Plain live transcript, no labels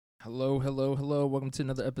Hello, hello, hello. Welcome to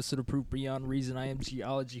another episode of Proof Beyond Reason. I am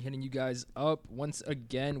Geology, hitting you guys up once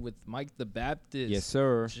again with Mike the Baptist. Yes,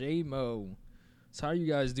 sir. J-Mo. So how are you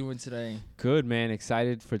guys doing today? Good, man.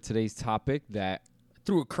 Excited for today's topic that,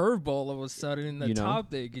 Threw a curveball all of a sudden in the You know.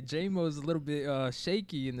 topic. J-Mo's a little bit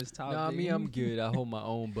shaky in this topic. Nah, me, I'm good. I hold my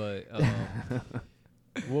own, but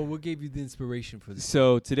what gave you the inspiration for this?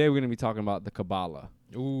 so today we're going to be talking about the Kabbalah.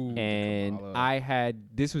 Ooh, And the Kabbalah.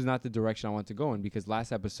 this was not the direction I wanted to go in because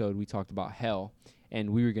last episode we talked about hell and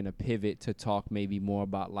we were going to pivot to talk maybe more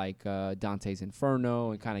about like Dante's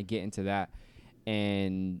Inferno and kind of get into that.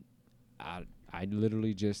 And I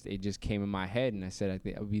literally it just came in my head and I said I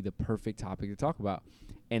think that would be the perfect topic to talk about.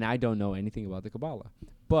 And I don't know anything about the Kabbalah.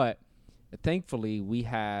 But thankfully we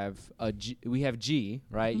have G,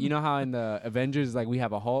 right? You know how in the Avengers like we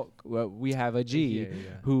have a Hulk, well, we have a G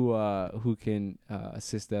who can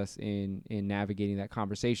assist us in navigating that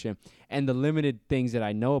conversation. And the limited things that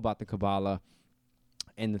I know about the Kabbalah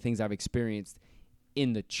and the things I've experienced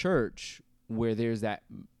in the church where there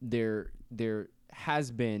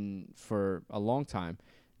has been for a long time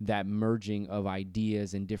that merging of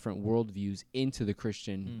ideas and different worldviews into the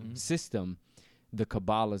Christian system. The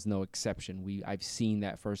Kabbalah is no exception. I've seen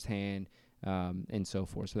that firsthand, and so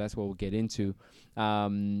forth. So that's what we'll get into.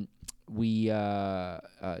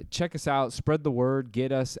 Check us out, spread the word,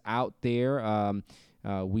 get us out there.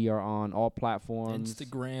 We are on all platforms: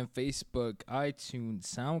 Instagram, Facebook, iTunes,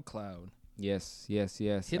 SoundCloud. Yes.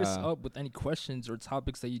 Hit us up with any questions or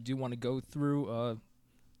topics that you do want to go through.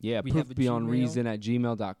 Yeah, we have a Gmail.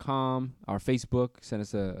 proofbeyondreason@gmail.com. Our Facebook, send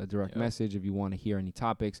us a direct message if you want to hear any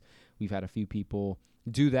topics. We've had a few people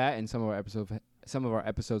do that, and some of our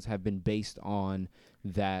episodes have been based on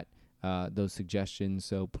that those suggestions.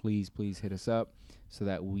 So please hit us up so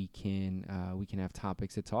that we can have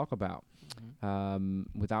topics to talk about.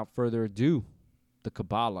 Without further ado, the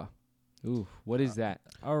Kabbalah. Ooh, what is that?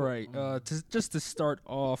 All right. Just to start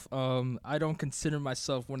off, I don't consider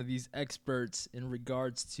myself one of these experts in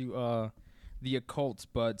regards to the occult,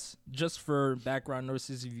 but just for background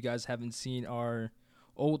notices, if you guys haven't seen our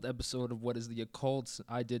old episode of What is the Occult,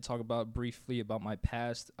 I did talk briefly about my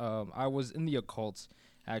past. I was in the occult,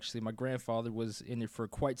 actually. My grandfather was in it for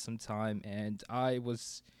quite some time, and I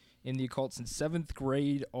was in the occult since 7th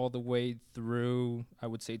grade all the way through, I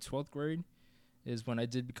would say, 12th grade. Is when I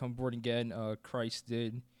did become born again. Christ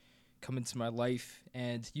did come into my life,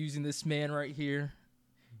 and using this man right here,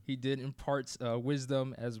 he did impart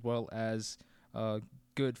wisdom as well as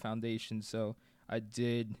good foundation. So I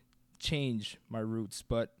did change my roots,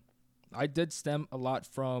 but I did stem a lot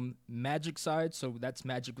from magic side. So that's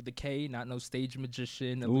magic with a K, not no stage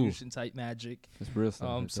magician, illusion type magic. That's real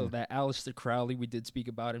stuff. So that Aleister Crowley, we did speak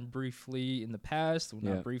about him briefly in the past. Well,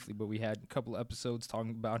 not briefly, but we had a couple episodes talking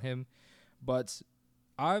about him. But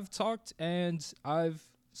I've talked and I've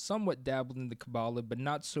somewhat dabbled in the Kabbalah, but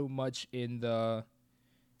not so much in the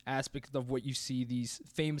aspect of what you see these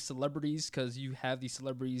famous celebrities, because you have these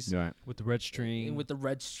celebrities with the red string.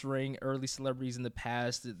 Early celebrities in the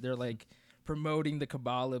past, they're like promoting the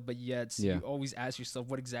Kabbalah, but yet you always ask yourself,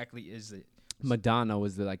 what exactly is it? Madonna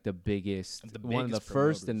was one of the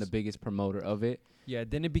first and the biggest promoter of it. Yeah,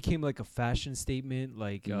 then it became like a fashion statement.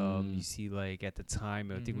 Like you see, like at the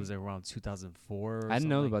time, I think it was around 2004. I didn't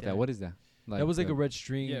know about that. What is that? That was like a red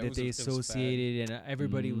string that they associated, and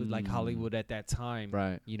everybody was like Hollywood at that time.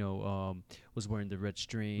 Right. Was wearing the red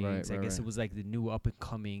strings. Right, I guess it was like the new up and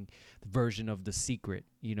coming version of The Secret.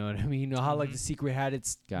 You know what I mean? You know how like The Secret had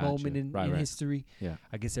its moment in history. Yeah.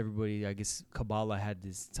 I guess Kabbalah had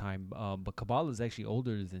this time, but Kabbalah is actually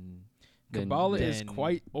older than. Kabbalah is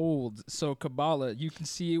quite old. So Kabbalah, you can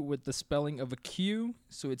see it with the spelling of a Q.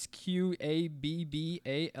 So it's Q-A-B-B-A-L-A-H.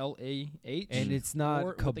 And it's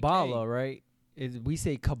not Kabbalah, right? We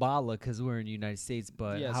say Kabbalah because we're in the United States,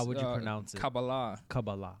 but how would you pronounce it? Kabbalah.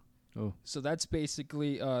 Kabbalah. Oh. So that's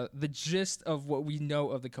basically the gist of what we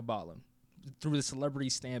know of the Kabbalah through the celebrity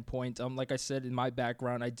standpoint. Like I said, in my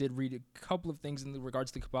background, I did read a couple of things in regards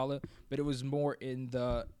to Kabbalah, but it was more in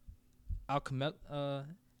the alchemy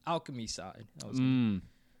side.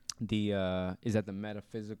 Is that the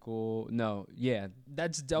metaphysical? No, yeah.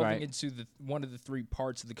 That's delving into one of the three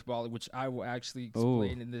parts of the Kabbalah, which I will actually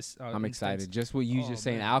explain in this. I'm excited. Just what you just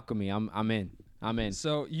saying, alchemy. I'm in.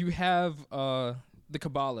 So you have the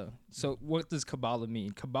Kabbalah. So what does Kabbalah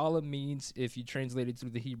mean? Kabbalah means, if you translate it through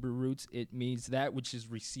the Hebrew roots, it means that which is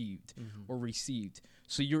received or received.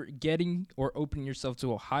 So you're getting or opening yourself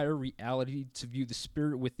to a higher reality, to view the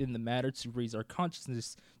spirit within the matter, to raise our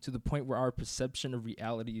consciousness to the point where our perception of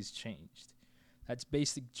reality is changed. That's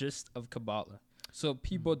basic gist of Kabbalah. So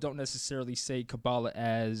people don't necessarily say Kabbalah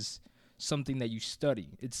as something that you study.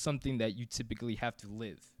 It's something that you typically have to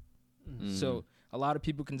live. So a lot of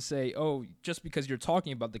people can say, oh, just because you're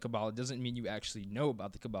talking about the Kabbalah doesn't mean you actually know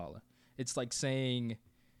about the Kabbalah. It's like saying,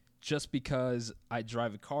 just because I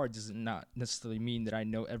drive a car does not necessarily mean that I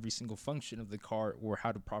know every single function of the car or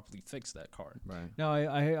how to properly fix that car. Right. Now,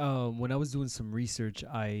 I when I was doing some research,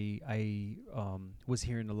 I was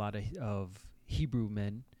hearing a lot of Hebrew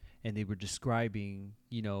men, and they were describing,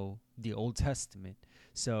 the Old Testament.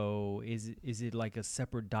 So is it like a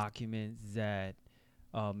separate document that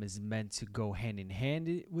is meant to go hand in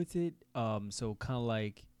hand with it? So kind of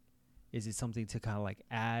like, is it something to kind of like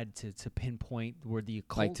add to pinpoint where the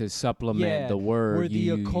occult, like to supplement the word where the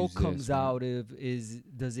occult use comes out of?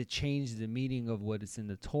 Does it change the meaning of what is in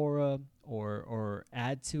the Torah or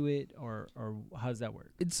add to it, or how does that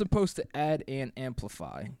work? It's supposed to add and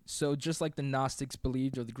amplify. So just like the Gnostics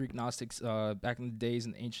believed, or the Greek Gnostics back in the days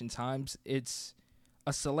in the ancient times, it's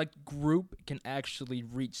a select group can actually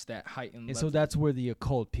reach that heightened level. So that's where the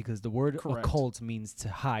occult, because the word Correct. Occult means to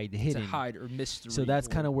hide, hidden. To hide or mystery. So that's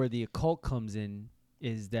kind of where the occult comes in,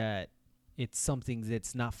 is that it's something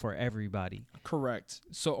that's not for everybody. Correct.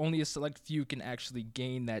 So only a select few can actually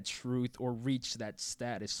gain that truth or reach that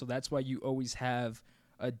status. So that's why you always have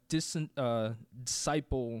a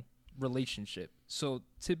disciple relationship. So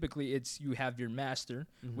typically it's you have your master,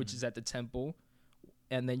 which is at the temple,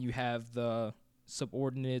 and then you have the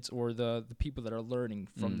subordinates or the people that are learning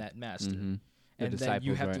from that master. And then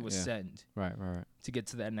you have to ascend right to get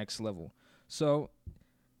to that next level. So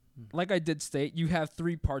like I did state, you have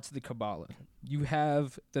three parts of the Kabbalah. You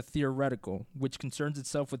have the theoretical, which concerns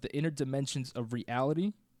itself with the inner dimensions of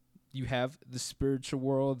reality. You have the spiritual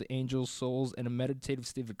world, the angels, souls, and a meditative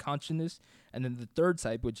state of consciousness. And then the third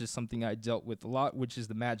type, which is something I dealt with a lot, which is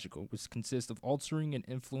the magical, which consists of altering and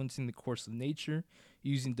influencing the course of nature,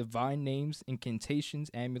 using divine names,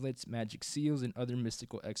 incantations, amulets, magic seals, and other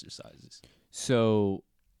mystical exercises. So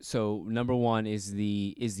number one is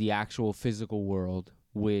the actual physical world,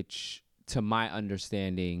 which, to my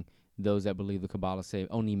understanding, those that believe the Kabbalah say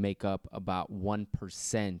only make up about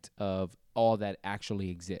 1% of all that actually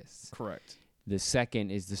exists. Correct. The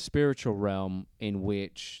second is the spiritual realm, in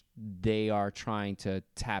which they are trying to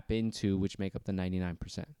tap into, which make up the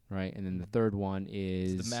 99%, right? And then the third one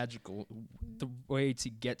is the magical, the way to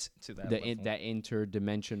get to that level. That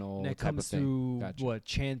interdimensional and that type comes of thing. through Gotcha. what,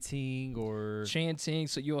 chanting or chanting.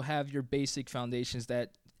 So you'll have your basic foundations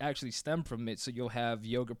that actually stem from it. So you'll have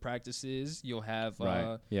yoga practices, you'll have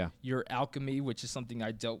your alchemy, which is something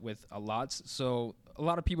I dealt with a lot. So a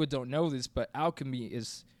lot of people don't know this, but alchemy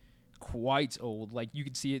is quite old. Like you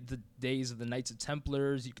can see it the days of the Knights of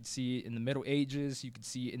Templars, you can see it in the Middle Ages, you can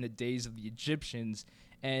see it in the days of the Egyptians.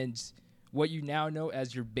 And what you now know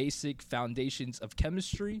as your basic foundations of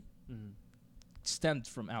chemistry stemmed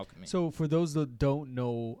from alchemy. So for those that don't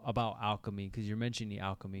know about alchemy, because you're mentioning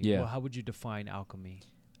alchemy, well, how would you define alchemy?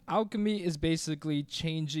 Alchemy is basically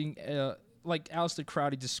changing, like Aleister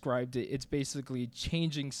Crowley described it, it's basically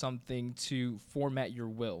changing something to format your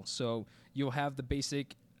will. So you'll have the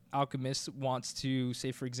basic alchemist wants to,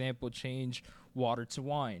 say, for example, change water to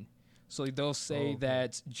wine. So they'll say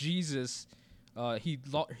that Jesus, he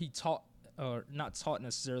taught, not taught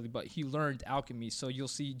necessarily, but he learned alchemy. So you'll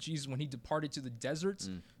see Jesus, when he departed to the deserts,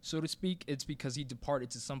 so to speak, it's because he departed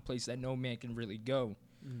to some place that no man can really go.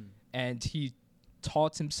 And he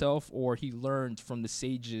taught himself, or he learned from the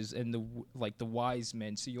sages and the wise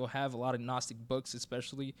men. So you'll have a lot of Gnostic books,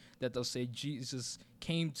 especially, that they'll say Jesus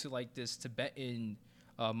came to like this Tibetan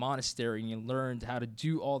monastery and learned how to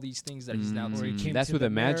do all these things that he's now teaching. That's where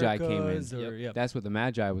the Magi came in. Yep. That's what the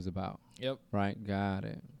Magi was about. Yep. Right. Got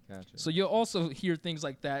it. Gotcha. So you'll also hear things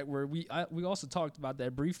like that, where we also talked about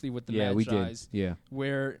that briefly with the Magi. We did. Yeah.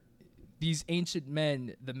 Where these ancient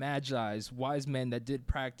men, the Magi's, wise men that did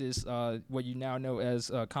practice what you now know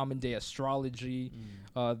as common day astrology,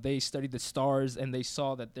 they studied the stars, and they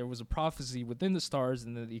saw that there was a prophecy within the stars,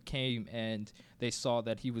 and then they came and they saw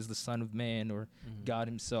that he was the Son of Man, or God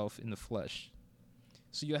himself in the flesh.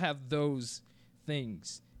 So you'll have those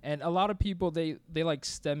things. And a lot of people, they like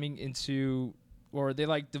stemming into, or they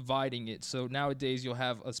like dividing it. So nowadays you'll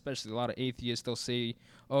have, especially a lot of atheists, they'll say,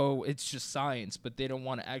 oh, it's just science, but they don't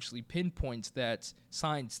want to actually pinpoint that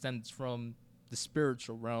science stems from the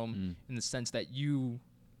spiritual realm, in the sense that you,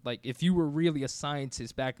 like, if you were really a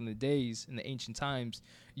scientist back in the days, in the ancient times,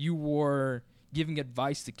 you were giving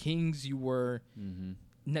advice to kings, you were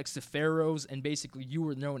next to pharaohs, and basically you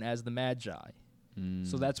were known as the Magi.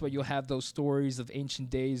 So that's why you'll have those stories of ancient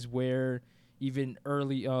days where even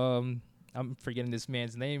early, I'm forgetting this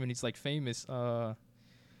man's name, and he's like famous.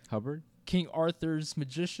 Hubbard? King Arthur's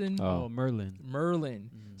magician. Oh. Merlin. Merlin.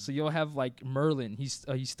 So you'll have like Merlin. He's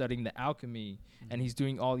studying the alchemy, and he's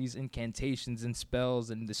doing all these incantations and spells,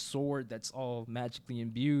 and the sword that's all magically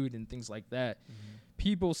imbued and things like that.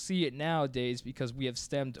 People see it nowadays because we have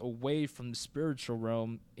stemmed away from the spiritual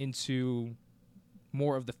realm into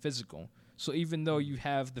more of the physical. So even though you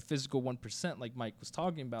have the physical 1%, like Mike was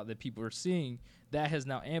talking about, that people are seeing, that has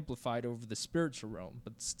now amplified over the spiritual realm.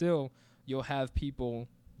 But still, you'll have people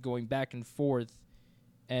going back and forth,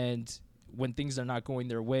 and when things are not going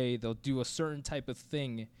their way, they'll do a certain type of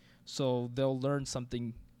thing. So they'll learn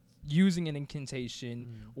something using an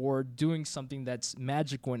incantation or doing something that's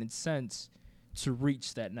magical in its sense to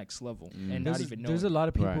reach that next level and not even know. There's a lot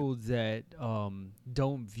of people that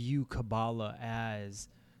don't view Kabbalah as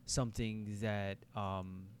something that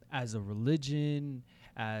as a religion,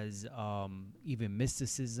 as even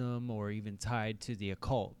mysticism, or even tied to the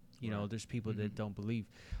occult. You know, there's people that don't believe.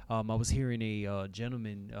 I was hearing a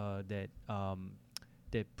gentleman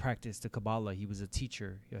that practiced the Kabbalah. He was a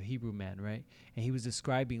teacher, a Hebrew man, right? And he was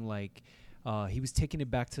describing like he was taking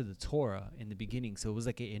it back to the Torah in the beginning. So it was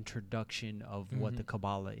like an introduction of what the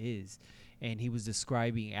Kabbalah is. And he was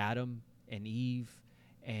describing Adam and Eve,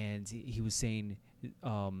 and he was saying,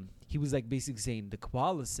 he was like basically saying the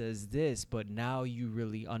Kabbalah says this, but now you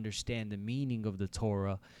really understand the meaning of the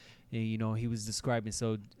Torah. And, you know, he was describing.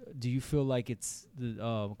 So do you feel like it's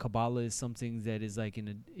the Kabbalah is something that is like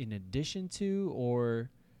in addition to, or?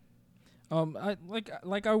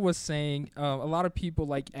 Like I was saying, a lot of people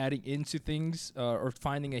like adding into things or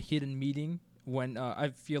finding a hidden meaning when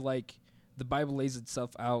I feel like the Bible lays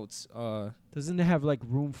itself out. Doesn't it have like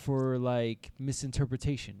room for like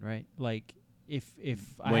misinterpretation, right? Like if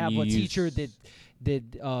I have a teacher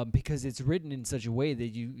that because it's written in such a way that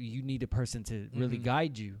you need a person to really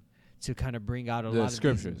guide you to kind of bring out a lot of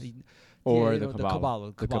scriptures. Or the the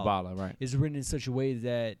Kabbalah. The Kabbalah, right. Is written in such a way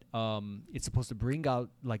that it's supposed to bring out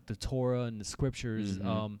like the Torah and the scriptures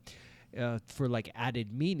for like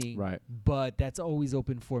added meaning. Right. But that's always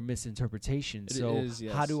open for misinterpretation. It so is,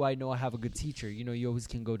 yes. how do I know I have a good teacher? You know, you always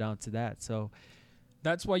can go down to that. So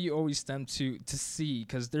that's why you always stem to see,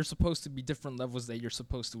 because there's supposed to be different levels that you're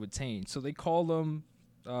supposed to attain. So they call them,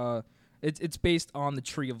 it's based on the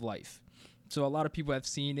tree of life. So a lot of people have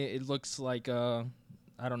seen it. It looks like, I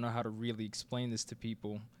don't know how to really explain this to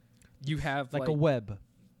people. You have like a web.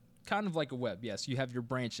 Kind of like a web, yes. You have your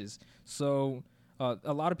branches. So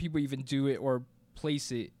a lot of people even do it or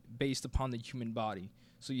place it based upon the human body.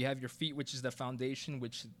 So you have your feet, which is the foundation,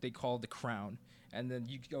 which they call the crown. And then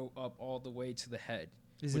you go up all the way to the head.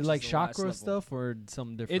 Is it like chakra stuff or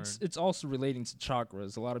something different? It's also relating to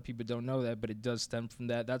chakras. A lot of people don't know that, but it does stem from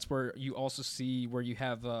that. That's where you also see where you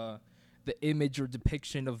have the image or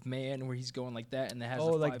depiction of man where he's going like that, and it has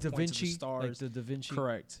the like 5 Da points of the Vinci, stars. like the Da Vinci.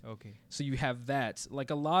 Correct. Okay. So you have that.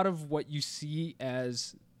 Like a lot of what you see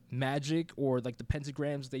as magic or like the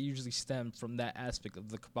pentagrams, they usually stem from that aspect of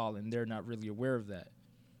the Kabbalah, and they're not really aware of that.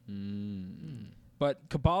 But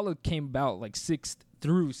Kabbalah came about like 6th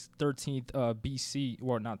through 13th BC,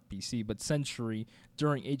 or not BC, but century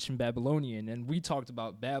during ancient Babylonian. And we talked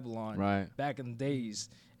about Babylon back in the days.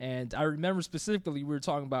 And I remember specifically we were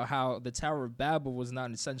talking about how the Tower of Babel was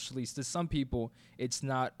not essentially, to some people, it's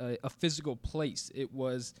not a physical place. It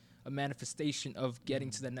was a manifestation of getting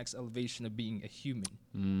to the next elevation of being a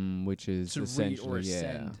human. Which is to essentially, read or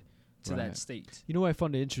ascend to that state. You know what I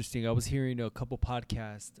found it interesting? I was hearing a couple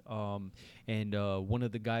podcasts, and one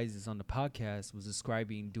of the guys that's on the podcast was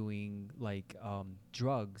describing doing like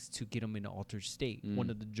drugs to get them in an altered state. One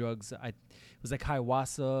of the drugs, it was like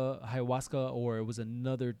ayahuasca, or it was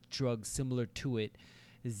another drug similar to it,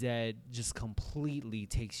 is that just completely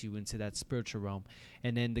takes you into that spiritual realm.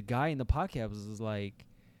 And then the guy in the podcast was like,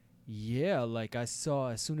 yeah, like I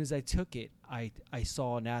saw, as soon as I took it, I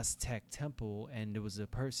saw an Aztec temple, and there was a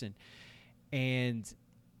person, and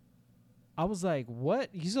I was like,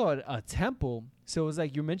 what? You saw a temple? So it was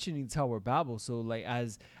like, you're mentioning Tower of Babel, so like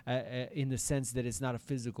as in the sense that it's not a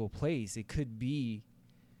physical place, it could be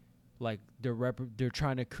like they're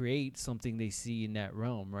trying to create something they see in that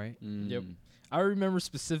realm, right? Yep. I remember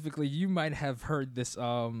specifically, you might have heard this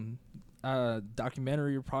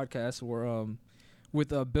documentary or podcast or with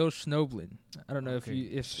Bill Schnoblin. I don't know if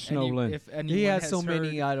anyone he has has so heard,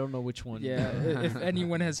 many. I don't know which one. Yeah, if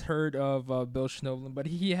anyone has heard of Bill Schnoblin, but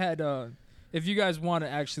he had. If you guys want to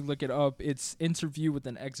actually look it up, it's Interview with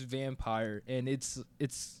an Ex-Vampire, and it's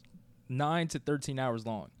 9 to 13 hours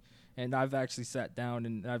long. And I've actually sat down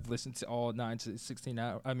and I've listened to all 9 to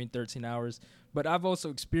 13 hours. But I've also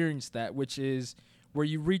experienced that, which is where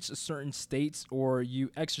you reach a certain state or you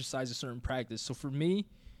exercise a certain practice. So for me,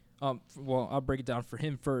 Well, I'll break it down for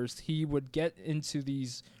him first. He would get into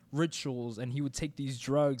these rituals and he would take these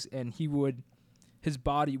drugs and his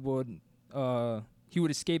body would he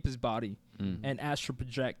would escape his body and astral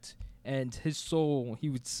project, and his soul, he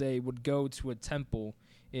would say, would go to a temple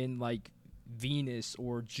in like Venus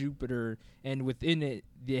or Jupiter, and within it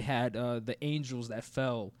they had the angels that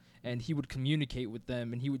fell, and he would communicate with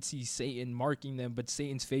them, and he would see Satan marking them, but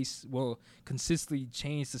Satan's face will consistently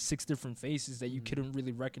change to 6 different faces that you couldn't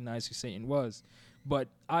really recognize who Satan was. But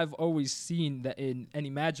I've always seen that in any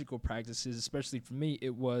magical practices, especially for me,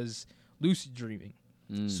 it was lucid dreaming.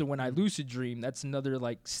 So when I lucid dream, that's another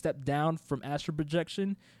like step down from astral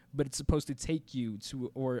projection, but it's supposed to take you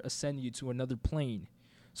to or ascend you to another plane.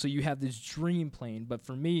 So you have this dream plane. But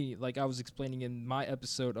for me, like I was explaining in my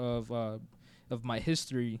episode of my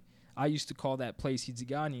history, I used to call that place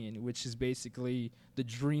Hidziganian, which is basically the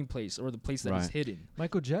dream place or the place that is hidden.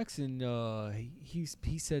 Michael Jackson,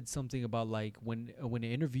 he said something about like when an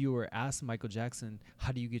interviewer asked Michael Jackson,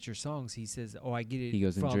 "How do you get your songs?" He says, "Oh, I get it." He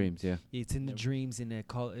goes in dreams. Yeah, it's in the dreams, and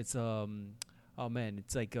it's oh man,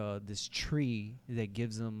 it's like this tree that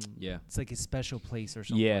gives him. Yeah, it's like a special place or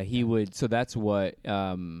something. Yeah, like he that. would. So that's what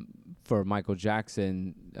for Michael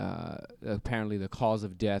Jackson. Apparently, the cause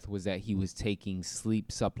of death was that he was taking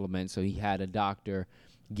sleep supplements. So he had a doctor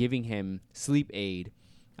giving him sleep aid,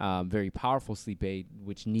 very powerful sleep aid,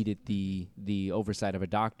 which needed the oversight of a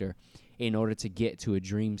doctor in order to get to a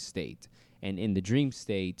dream state. And in the dream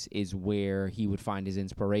state is where he would find his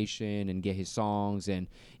inspiration and get his songs. And,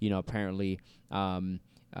 apparently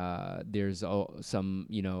there's some,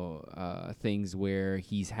 things where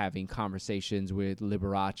he's having conversations with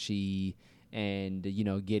Liberace and,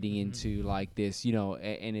 getting into like this,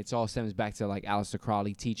 and it's all stems back to like Aleister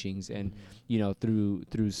Crowley teachings. And,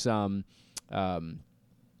 through some,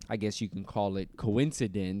 I guess you can call it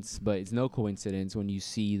coincidence, but it's no coincidence when you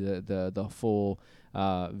see the full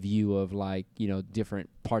view of like, different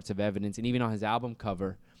parts of evidence. And even on his album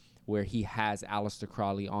cover where he has Aleister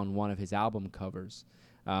Crowley on one of his album covers,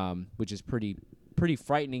 which is pretty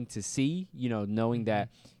frightening to see, knowing that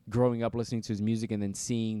growing up listening to his music and then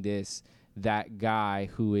seeing that guy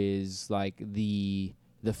who is like the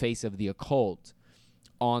face of the occult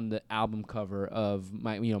on the album cover of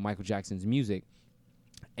Michael Jackson's music.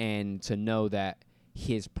 And to know that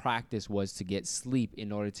his practice was to get sleep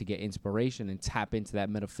in order to get inspiration and tap into that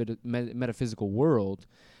metaphysical world.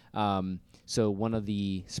 So one of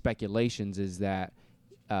the speculations is that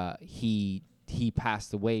he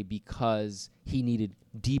passed away because he needed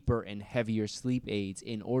deeper and heavier sleep aids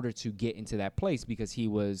in order to get into that place, because he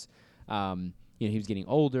was he was getting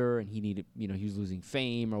older and he needed, he was losing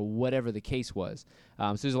fame or whatever the case was.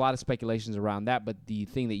 So there's a lot of speculations around that, but the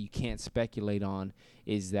thing that you can't speculate on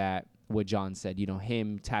is that what John said,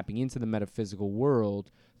 him tapping into the metaphysical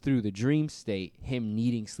world through the dream state, him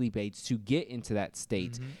needing sleep aids to get into that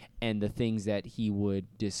state, and the things that he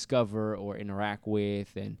would discover or interact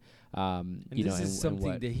with, and this is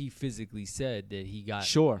something that he physically said that he got.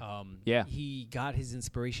 Sure. He got his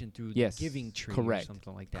inspiration through the giving tree or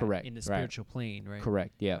something like that. Correct. In the spiritual plane, right?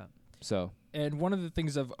 Correct. Yeah. So. And one of the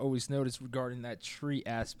things I've always noticed regarding that tree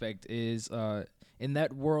aspect is in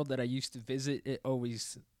that world that I used to visit, it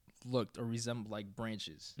always looked or resembled like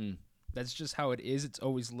branches. That's just how it is. It's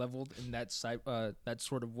always leveled in that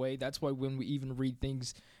sort of way. That's why when we even read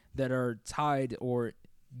things that are tied or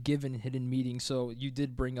given hidden meanings. So you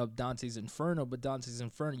did bring up Dante's Inferno, but Dante's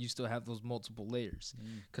Inferno, you still have those multiple layers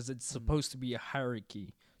because it's supposed to be a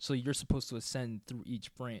hierarchy. So you're supposed to ascend through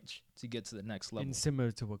each branch to get to the next level. And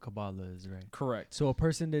similar to what Kabbalah is, right? Correct. So a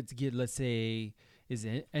person that's let's say, is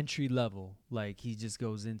an entry level, like he just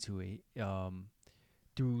goes into it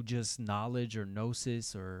through just knowledge or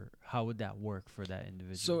gnosis, or how would that work for that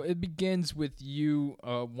individual? So it begins with you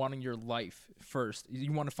wanting your life first.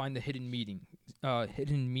 You want to find the hidden meaning.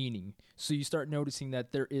 So you start noticing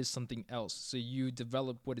that there is something else. So you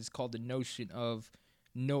develop what is called the notion of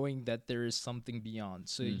knowing that there is something beyond.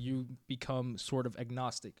 So you become sort of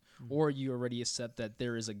agnostic, or you already accept that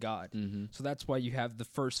there is a God. So that's why you have the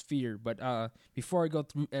first sphere. But before I go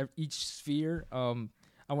through each sphere,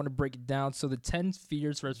 I want to break it down. So the 10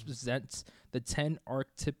 spheres represents the 10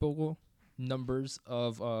 archetypal numbers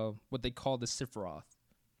of what they call the Sephiroth.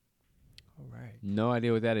 All right. No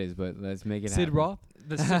idea what that is, but let's make it Sid happen. Roth?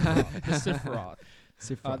 The Sephiroth. The Sephiroth.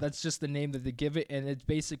 That's That's just the name that they give it, and it's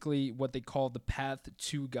basically what they call the path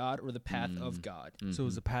to God or the path of God. So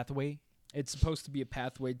it's a pathway? It's supposed to be a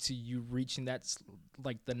pathway to you reaching that,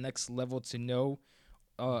 like the next level to know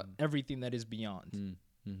everything that is beyond.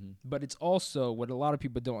 But it's also what a lot of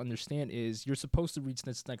people don't understand is you're supposed to reach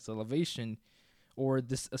this next elevation or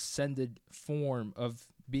this ascended form of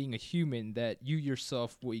being a human that you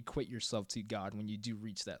yourself will equate yourself to God when you do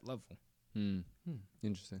reach that level.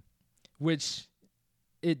 Interesting. Which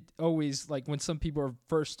it always, like, when some people are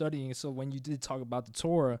first studying, so when you did talk about the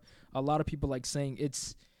Torah, a lot of people like saying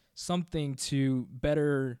it's something to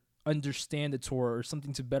better understand the Torah or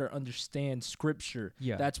something to better understand scripture.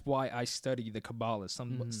 Yeah. That's why I study the Kabbalah.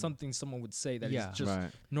 Something someone would say that is just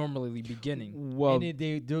normally beginning. Well, and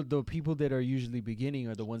the people that are usually beginning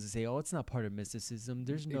are the ones that say, "Oh, it's not part of mysticism.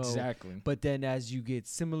 There's no." Exactly. But then, as you get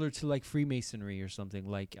similar to like Freemasonry or something,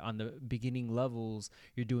 like on the beginning levels,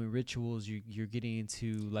 you're doing rituals. You're getting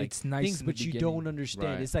into like it's nice things, but you don't understand.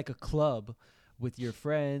 Right. It's like a club with your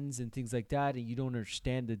friends and things like that, and you don't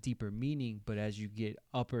understand the deeper meaning. But as you get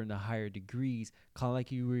upper in the higher degrees, kind of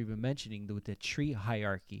like you were even mentioning with the tree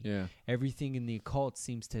hierarchy, everything in the occult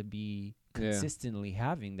seems to be consistently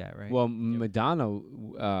having that, right? Well, Madonna,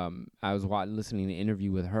 I was listening to an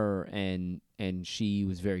interview with her, and she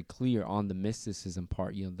was very clear on the mysticism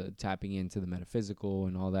part, the tapping into the metaphysical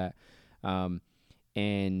and all that,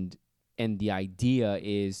 and the idea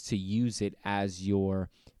is to use it as your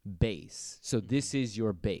base. So this is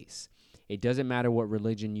your base. It doesn't matter what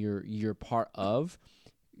religion you're part of.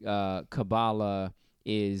 Kabbalah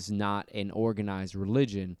is not an organized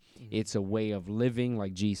religion. It's a way of living,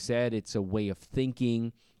 like G said. It's a way of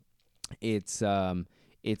thinking. It's a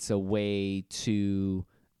way to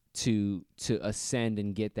ascend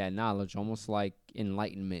and get that knowledge, almost like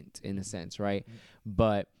enlightenment in a sense, right?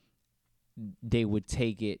 But they would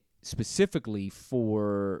take it specifically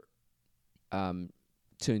for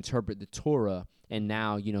to interpret the Torah and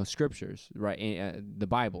now scriptures, right? The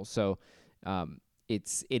Bible. So it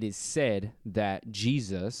is said that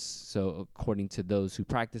Jesus, so according to those who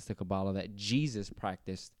practice the Kabbalah, that Jesus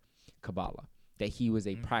practiced Kabbalah, that he was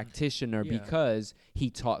a practitioner because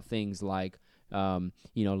he taught things like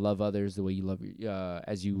love others the way you love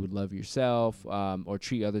as you would love yourself, or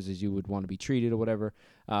treat others as you would want to be treated, or whatever.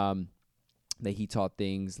 That he taught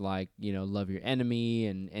things like love your enemy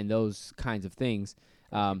and those kinds of things.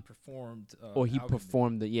 He performed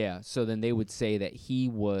so then they would say that he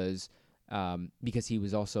was because he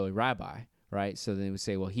was also a rabbi, right? So then they would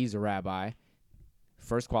say, well, he's a rabbi,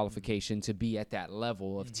 first qualification to be at that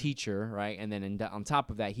level of teacher, right? And then on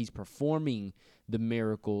top of that, he's performing the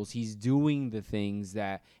miracles, he's doing the things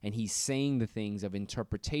and he's saying the things of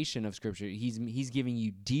interpretation of scripture. He's giving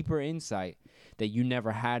you deeper insight that you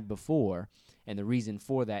never had before. And the reason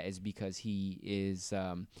for that is because he is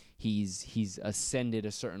he's ascended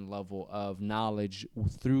a certain level of knowledge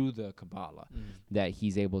through the Kabbalah that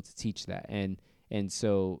he's able to teach that. And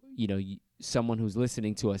so someone who's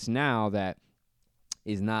listening to us now that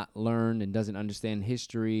is not learned and doesn't understand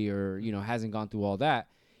history or hasn't gone through all that,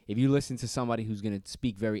 if you listen to somebody who's going to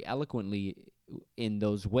speak very eloquently in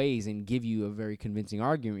those ways and give you a very convincing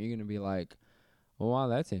argument, you're going to be like, oh, wow,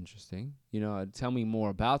 that's interesting. Tell me more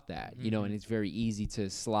about that. And it's very easy to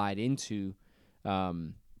slide into,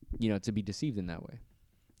 to be deceived in that way.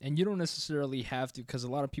 And you don't necessarily have to, because a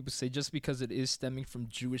lot of people say just because it is stemming from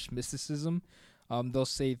Jewish mysticism, they'll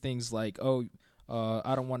say things like,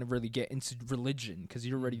 I don't want to really get into religion because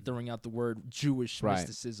you're already throwing out the word Jewish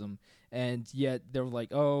mysticism. And yet they're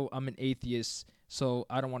like, oh, I'm an atheist, so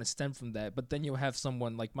I don't want to stem from that. But then you'll have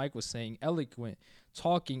someone, like Mike was saying, eloquent,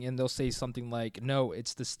 talking, and they'll say something like, no,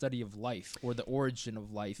 it's the study of life or the origin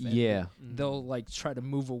of life. And they'll like try to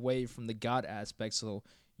move away from the God aspect. So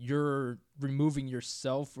you're removing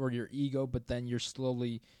yourself or your ego, but then you're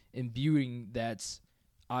slowly imbuing that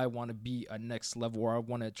I want to be a next level or I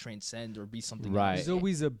want to transcend or be something else. There's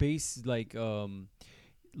always a base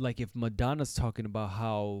like if Madonna's talking about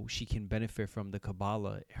how she can benefit from the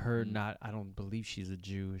Kabbalah, I don't believe she's a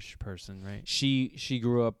Jewish person, right? She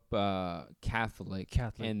grew up Catholic,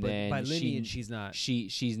 and but then by lineage she's not.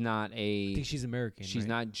 She's not a. I think she's American. She's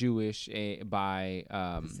not Jewish by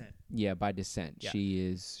descent. Yeah, by descent. Yeah. She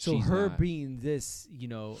is. So her being this,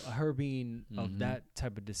 her being of that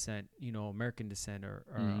type of descent, American descent, or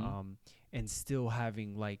and still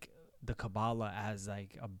having like the Kabbalah as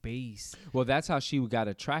like a base. Well, that's how she got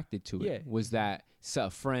attracted to it. Was that a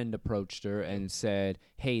friend approached her and said,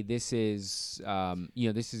 "Hey, this is,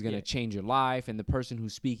 this is gonna change your life." And the person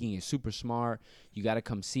who's speaking is super smart. You got to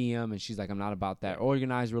come see him. And she's like, "I'm not about that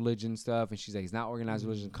organized religion stuff." And she's like, "It's not organized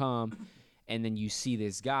religion. Come." And then you see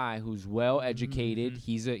this guy who's well educated.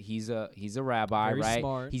 He's a rabbi, very right?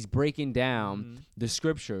 Smart. He's breaking down the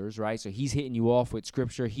scriptures, right? So he's hitting you off with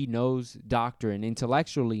scripture. He knows doctrine,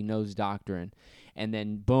 intellectually knows doctrine, and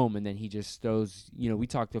then boom, and then he just throws. We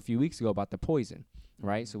talked a few weeks ago about the poison,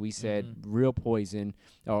 right? So we said real poison,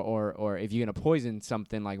 or if you're gonna poison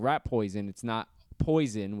something like rat poison, it's not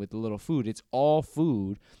poison with a little food. It's all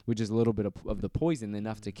food with just a little bit of the poison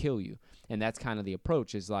enough to kill you. And that's kind of the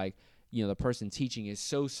approach, is like, the person teaching is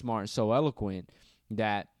so smart, so eloquent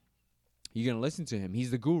that you're gonna listen to him.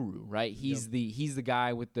 He's the guru, right? He's the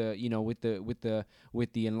guy with the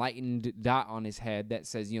with the enlightened dot on his head that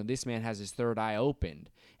says, this man has his third eye opened,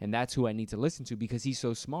 and that's who I need to listen to because he's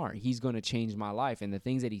so smart. He's gonna change my life, and the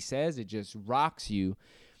things that he says, it just rocks you.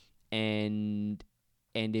 And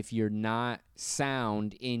if you're not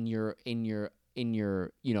sound in your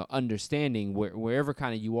understanding wherever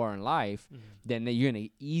kind of you are in life, then you're going to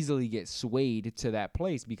easily get swayed to that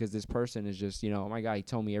place because this person is just, oh my God, he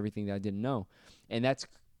told me everything that I didn't know. And that's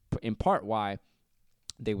in part why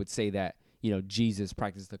they would say that, Jesus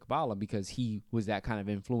practiced the Kabbalah, because he was that kind of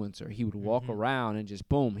influencer. He would walk around and just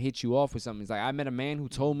boom, hit you off with something. It's like, I met a man who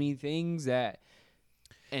told me things that,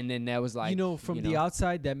 and then that was like, from the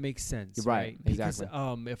outside, that makes sense, right? Because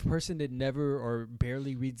exactly. if a person that never or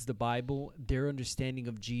barely reads the Bible, their understanding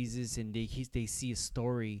of Jesus, and they see a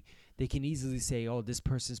story, they can easily say, oh, this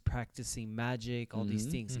person's practicing magic, all these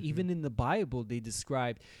things. Even in the Bible, they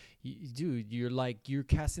describe, dude, you're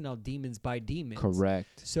casting out demons by demons. Correct.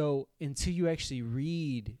 So until you actually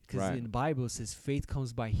read, because in the Bible it says faith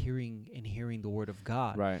comes by hearing, and hearing the word of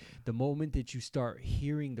God. Right. The moment that you start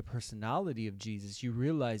hearing the personality of Jesus, you're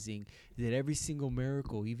realizing that every single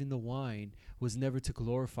miracle, even the wine, was never to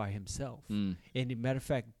glorify himself. And as a matter of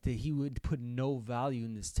fact, that he would put no value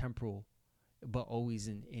in this temporal, but always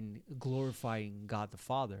in glorifying God the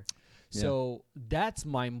Father. Yeah. So that's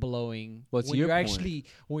mind-blowing. Well, to when your you're point.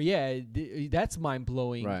 actually, that's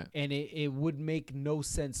mind-blowing. Right. And it would make no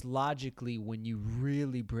sense logically when you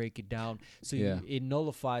really break it down. So it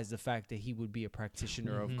nullifies the fact that he would be a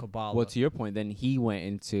practitioner of Kabbalah. Well, to your point, then he went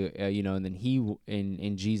into, and then he,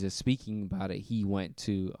 in Jesus speaking about it, he went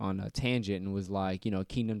on a tangent and was like, a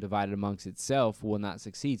kingdom divided amongst itself will not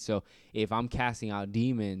succeed. So if I'm casting out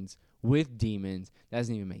demons with demons, that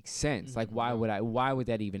doesn't even make sense. Like, why would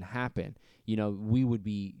that even happen? We would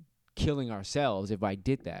be killing ourselves if I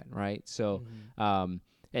did that, right? So, and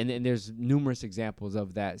then there's numerous examples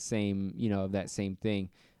of that same, thing,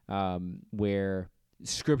 where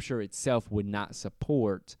Scripture itself would not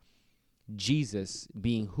support Jesus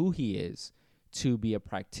being who he is to be a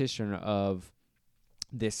practitioner of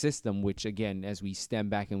this system, which again, as we stem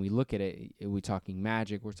back and we look at it, we're talking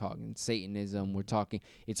magic, we're talking Satanism,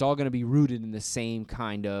 it's all going to be rooted in the same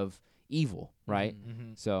kind of evil, right?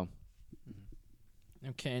 So.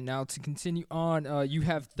 Okay, now to continue on, you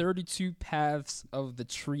have 32 paths of the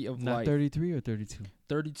tree of Not life. 33 or 32?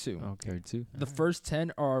 32. Okay. 32. The first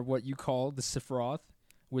 10 are what you call the Sephiroth,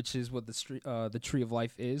 which is what the tree of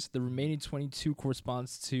life is. The remaining 22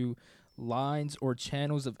 corresponds to lines or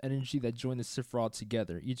channels of energy that join the Sephiroth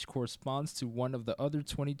together. Each corresponds to one of the other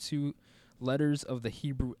 22 letters of the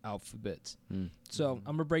Hebrew alphabet. So I'm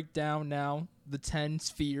going to break down now the 10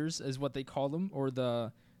 spheres, is what they call them, or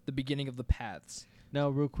the beginning of the paths. Now,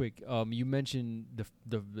 real quick, you mentioned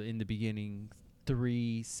the in the beginning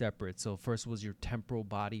 3 separate. So first was your temporal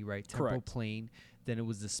body, right? Temporal Correct. plane. Then it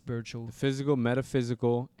was the spiritual, The physical,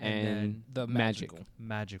 metaphysical, And and The magic.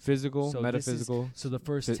 magic. Physical, So this metaphysical. So the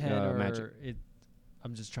first 10 are magic.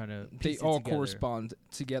 I'm just trying to They piece it all together. correspond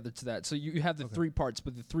together to that. So you have the Okay. 3 parts,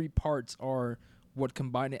 but the 3 parts are what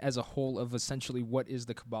combine it as a whole of essentially what is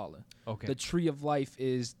the Kabbalah. Okay. The tree of life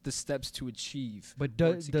is the steps to achieve. But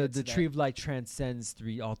or the to get to tree that. of life transcends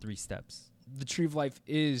all 3 steps. The tree of life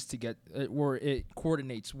is to get, or it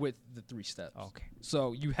coordinates with the 3 steps. Okay.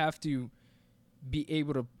 So you have to be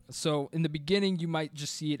able to. So in the beginning, you might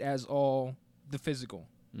just see it as all the physical.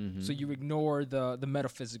 So you ignore the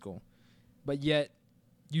metaphysical, but yet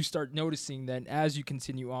you start noticing that as you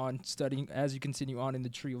continue on studying, as you continue on in the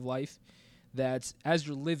tree of life, that as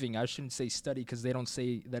you're living, I shouldn't say study because they don't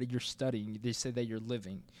say that you're studying, they say that you're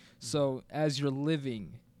living. So as you're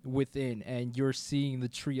living within and you're seeing the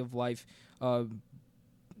tree of life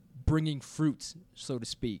bringing fruits, so to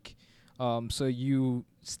speak. So you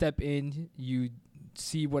step in, you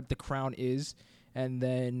see what the crown is, and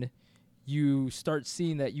then you start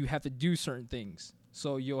seeing that you have to do certain things.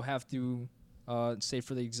 So you'll have to, say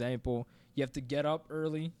for the example, you have to get up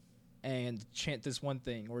early and chant this one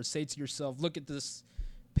thing, or say to yourself, look at this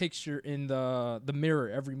picture in the mirror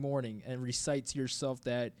every morning and recite to yourself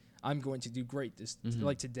that I'm going to do great this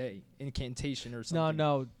like today, incantation or something.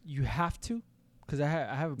 No, you have to, because I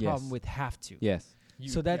have a problem Yes. with have to. Yes.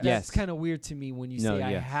 So that's Yes. kind of weird to me when you No, say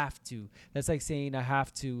I yes. have to. That's like saying I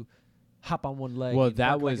have to hop on one leg. Well, and that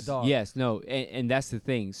bark like a was dog. yes, no, and that's the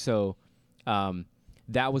thing. So,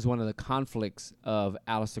 that was one of the conflicts of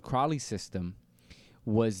Aleister Crowley's system,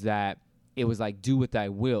 was that it was like, do what thy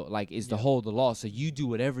will, like is the whole of the law. So you do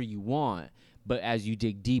whatever you want. But as you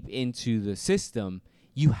dig deep into the system,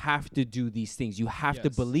 you have to do these things. You have to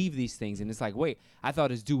believe these things. And it's like, wait, I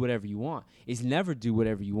thought it's do whatever you want. It's never do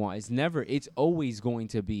whatever you want. It's always going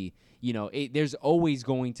to be, there's always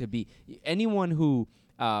going to be anyone who,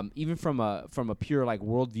 even from a pure like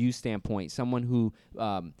worldview standpoint, someone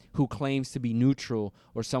who claims to be neutral,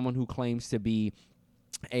 or someone who claims to be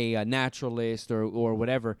a naturalist or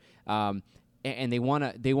whatever, and they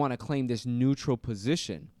wanna claim this neutral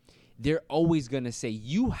position. They're always going to say,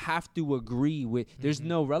 you have to agree with, there's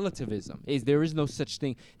no relativism. There is no such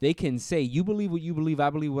thing. They can say, you believe what you believe, I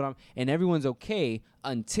believe what and everyone's okay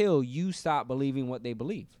until you stop believing what they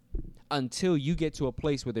believe. Until you get to a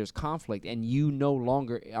place where there's conflict and you no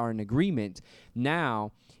longer are in agreement.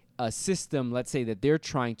 Now, a system, let's say that they're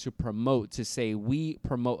trying to promote, to say we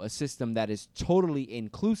promote a system that is totally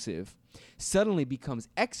inclusive, suddenly becomes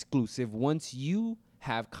exclusive once you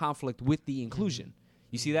have conflict with the inclusion.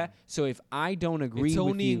 You see that? So if I don't agree with you... It's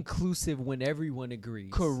only inclusive when everyone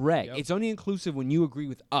agrees. Correct. Yep. It's only inclusive when you agree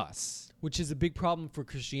with us. Which is a big problem for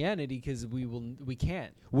Christianity because we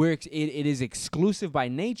can't. It is exclusive by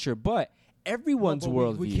nature, but everyone's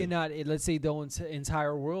worldview... We cannot... Let's say the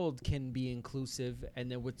entire world can be inclusive,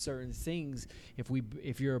 and then with certain things,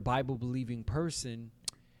 if you're a Bible-believing person...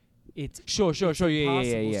 It's sure.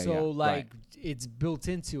 Yeah. So it's built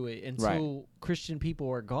into it until Christian people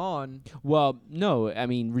are gone. Well, no, I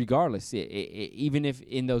mean, regardless, even if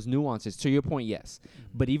in those nuances, to your point, yes,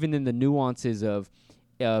 but even in the nuances of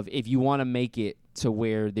if you want to make it to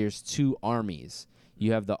where there's two armies,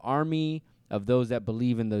 you have the army of those that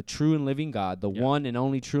believe in the true and living God, the one and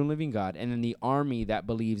only true and living God, and then the army that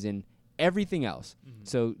believes in everything else.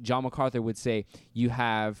 So John MacArthur would say you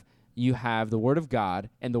have the word of God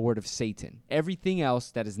and the word of Satan. Everything else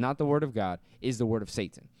that is not the word of God is the word of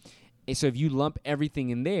Satan. And so if you lump everything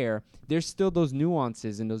in there, there's still those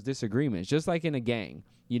nuances and those disagreements, just like in a gang.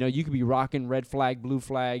 You could be rocking red flag, blue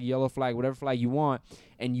flag, yellow flag, whatever flag you want,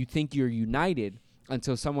 and you think you're united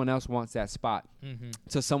until someone else wants that spot.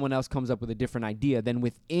 So someone else comes up with a different idea. Then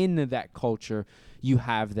within that culture, you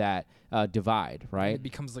have that divide, right? And it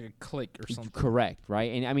becomes like a clique or something. Correct,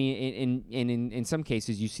 right? And I mean, in some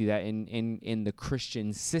cases, you see that in the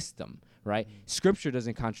Christian system, right? Scripture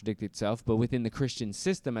doesn't contradict itself, but within the Christian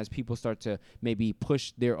system, as people start to maybe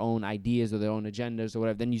push their own ideas or their own agendas or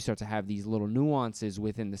whatever, then you start to have these little nuances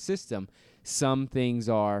within the system. Some things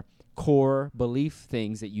are core belief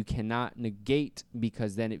things that you cannot negate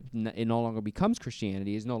because then it no longer becomes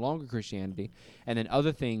Christianity. It's no longer Christianity. And then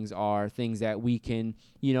other things are things that we can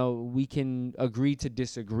agree to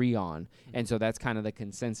disagree on. And so that's kind of the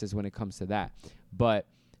consensus when it comes to that. But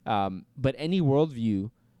any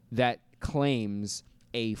worldview that claims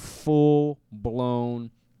a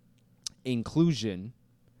full-blown inclusion,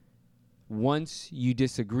 once you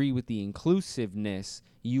disagree with the inclusiveness,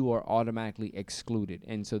 you are automatically excluded.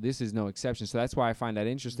 And so this is no exception. So that's why I find that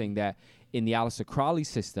interesting that in the Aleister Crowley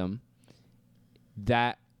system,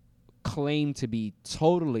 that claim to be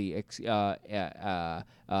totally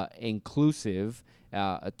inclusive,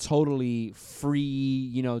 totally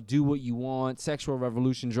free, do what you want, sexual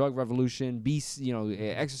revolution, drug revolution,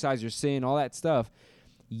 exercise your sin, all that stuff.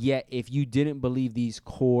 Yet if you didn't believe these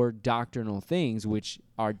core doctrinal things, which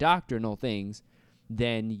are doctrinal things,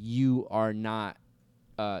 then you are not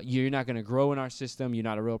you're not going to grow in our system. You're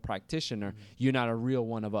not a real practitioner. You're not a real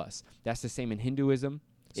one of us. That's the same in Hinduism.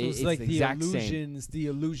 So it's like the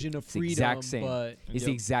illusion of freedom. Exact same. But it's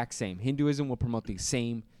the exact same. Hinduism will promote the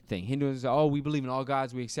same thing. Hinduism, we believe in all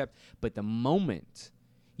gods, we accept. But the moment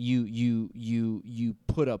you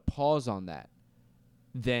put a pause on that,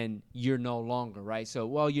 then you're no longer, right?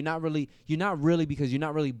 So, you're not really because you're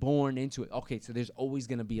not really born into it. Okay, so there's always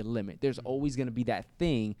going to be a limit. There's always going to be that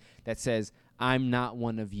thing that says, I'm not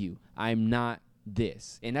one of you. I'm not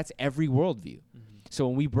this. And that's every worldview. So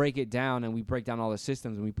when we break it down and we break down all the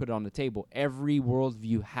systems and we put it on the table, every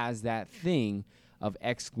worldview has that thing of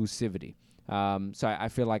exclusivity. So I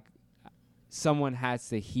feel like someone has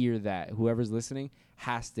to hear that. Whoever's listening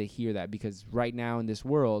has to hear that, because right now in this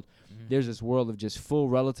world, there's this world of just full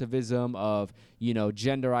relativism of,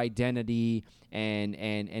 gender identity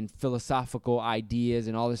and philosophical ideas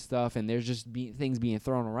and all this stuff. And there's just things being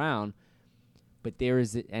thrown around. But there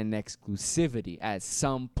is an exclusivity at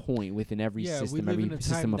some point within every system, every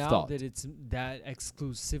system of thought. That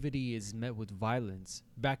exclusivity is met with violence.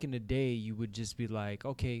 Back in the day, you would just be like,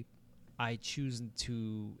 okay, I choose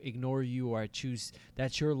to ignore you, or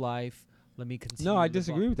that's your life. Let me continue. No, I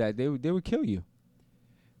disagree with that. They would kill you.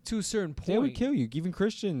 To a certain point. They would kill you. Even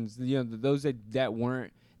Christians, those that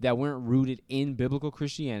weren't that weren't rooted in biblical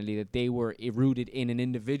Christianity, that they were rooted in an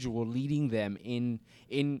individual leading them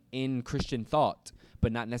in Christian thought,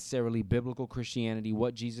 but not necessarily biblical Christianity,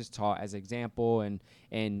 what Jesus taught as example and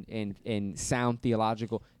sound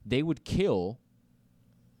theological. They would kill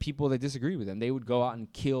people that disagree with them. They would go out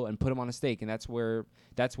and kill and put them on a stake, and that's where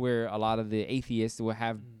a lot of the atheists will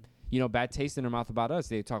have bad taste in their mouth about us.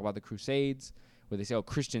 They talk about the Crusades, where they say, oh,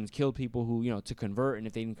 Christians killed people who, to convert, and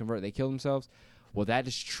if they didn't convert, they killed themselves. Well, that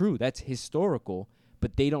is true. That's historical,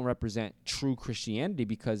 but they don't represent true Christianity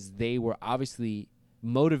because they were obviously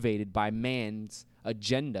motivated by man's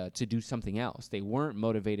agenda to do something else. They weren't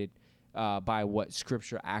motivated by what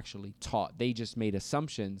Scripture actually taught. They just made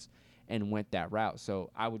assumptions and went that route.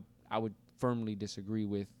 So I would firmly disagree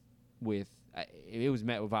with if it was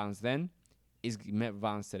met with violence then, is met with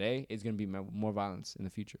violence today, it's going to be met with more violence in the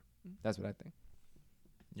future. That's what I think.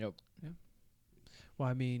 Yep. Yeah. Well,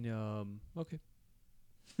 I mean, okay.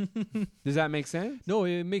 Does that make sense? No,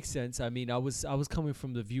 it makes sense. I mean, I was coming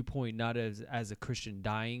from the viewpoint not as a Christian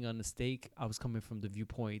dying on the stake. I was coming from the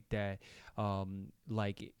viewpoint that,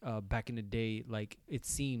 back in the day, like it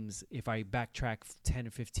seems if I backtrack 10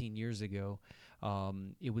 or 15 years ago,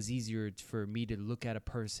 it was easier for me to look at a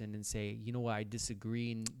person and say, you know what, I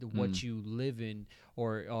disagree in what you live in,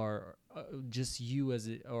 or just you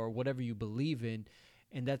or whatever you believe in,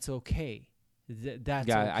 and that's okay. That's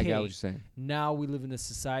okay. I got what you're saying. Now we live in a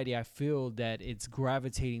society, I feel that it's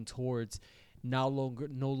gravitating towards no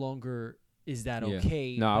longer is that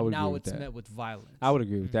okay? No, I would now agree with it's that. met with violence. I would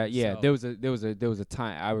agree with that. Yeah, So- there was a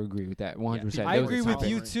time. I would agree with that 100%. I There was a agree with time.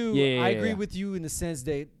 you too. Yeah, I yeah, agree yeah. with you in the sense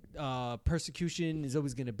that persecution is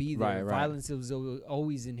always going to be there. Right. Violence is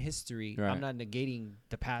always in history. Right. I'm not negating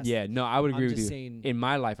the past. Yeah, no, I would agree I'm with just you. saying. In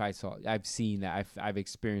my life, I've seen that. I've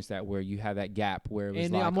experienced that where you have that gap where it was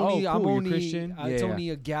And like, I'm only, oh, cool, I'm you're only, Christian. it's Yeah. only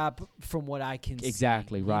a gap from what I can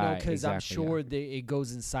Exactly, see. right, Because I'm exactly, sure that it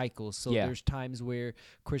goes in cycles. So Yeah. there's times where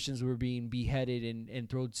Christians were being beheaded and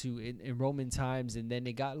thrown to in Roman times, and then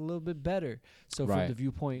it got a little bit better. So from Right. the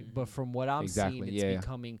viewpoint, but from what I'm Exactly, seeing, it's yeah.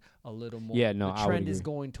 becoming a little more. Yeah, no, the I would trend is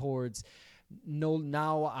agree. going towards. No,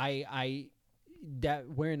 now I that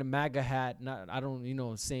wearing a MAGA hat. Not I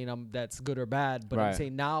don't saying that's good or bad, but I'm Right.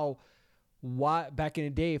 saying now. Why back in the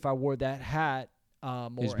day, if I wore that hat,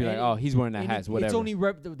 Just be like, oh, he's wearing that hat. It's whatever. It's only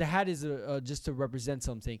the hat is just to represent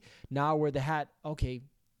something. Now I wear the hat. Okay,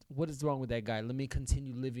 what is wrong with that guy? Let me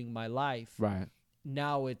continue living my life. Right.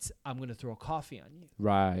 Now I'm gonna throw coffee on you.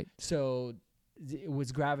 Right. So it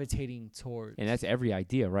was gravitating towards. And that's every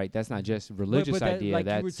idea, right? That's not just religious but that, idea. like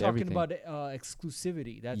That's you were talking everything. about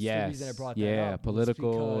exclusivity. That's the Yes. reason I brought that Yeah, up. was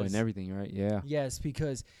political and because- everything, right? Yeah. Yes,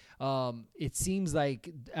 because it seems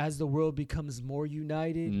like as the world becomes more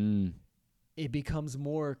united, Mm. it becomes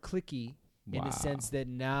more cliquey in Wow. the sense that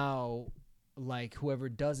now, like whoever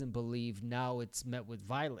doesn't believe, now it's met with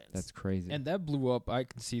violence. That's crazy. And that blew up. I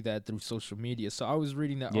can see that through social media. So I was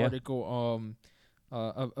reading that Yeah. article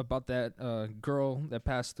about that girl that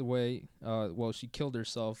passed away. Well, she killed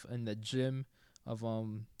herself in the gym of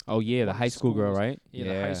oh yeah, the one high of the school girl, schools. right? Yeah,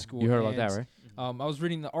 the high school You heard about that, hands. right? I was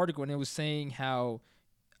reading the article and it was saying how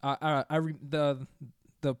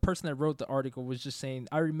the person that wrote the article was just saying,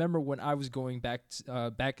 I remember when I was going back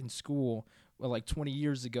in school, like 20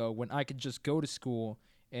 years ago, when I could just go to school,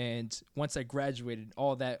 and once I graduated,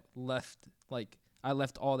 all that left, like I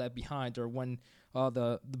left all that behind. Or when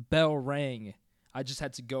the bell rang, I just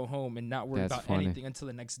had to go home and not worry That's about funny. anything until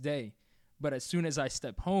the next day. But as soon as I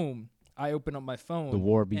step home, I open up my phone. The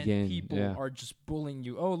war And began. people Yeah. are just bullying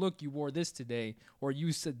you. Oh, look, you wore this today, or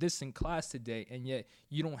you said this in class today, and yet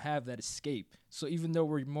you don't have that escape. So even though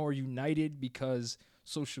we're more united because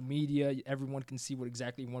social media, everyone can see what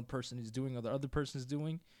exactly one person is doing or the other person is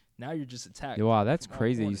doing, now you're just attacked. Yeah, wow, that's from all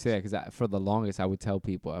crazy you corners. say that, because for the longest I would tell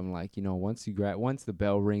people, I'm like, once the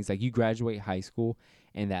bell rings, like you graduate high school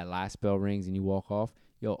and that last bell rings and you walk off,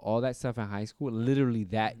 all that stuff in high school, literally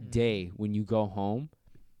that day when you go home,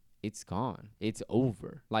 it's gone. It's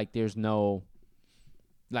over. Like there's no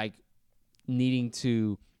like needing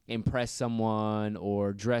to impress someone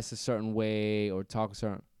or dress a certain way or talk a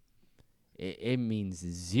certain. It means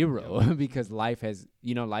zero because life is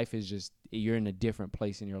just, you're in a different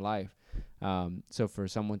place in your life. So for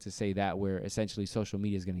someone to say that, where essentially social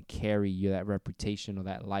media is going to carry you that reputation or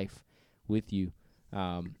that life with you,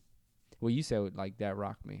 what you said, like that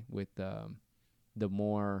rocked me with the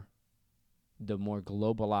more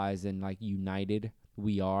globalized and like united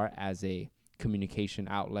we are as a communication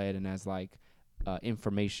outlet and as like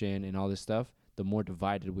information and all this stuff, the more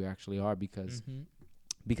divided we actually are because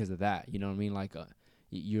of that. You know what I mean? Like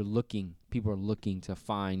people are looking to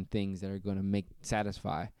find things that are going to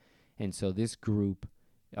satisfy. And so this group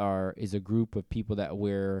is a group of people that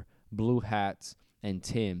wear blue hats and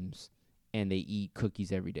Timbs, and they eat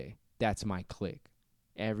cookies every day. That's my clique.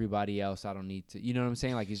 Everybody else, I don't need to. You know what I'm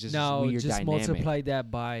saying? Like, it's just Now weird just dynamic. multiply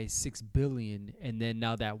that by 6 billion, and then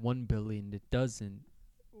now that 1 billion that doesn't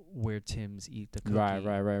wear Tim's eat the cookie.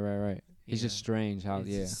 Right. It's just strange how,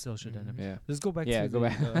 it's social dynamic. Yeah. Let's go back Yeah, to go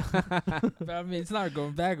back. But I mean, it's not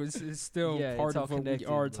going backwards. It's still Yeah, part it's all of what connected,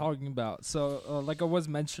 we are but- talking about. So, like I was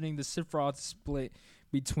mentioning, the Sifra split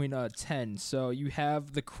between 10. So you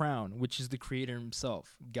have the crown, which is the creator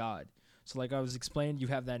himself, God. So like I was explaining, you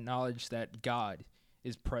have that knowledge that God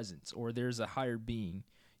is present or there's a higher being.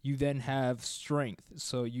 You then have strength.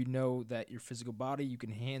 So you know that your physical body, you can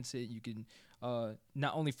enhance it. You can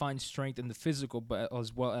not only find strength in the physical, but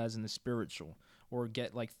as well as in the spiritual, or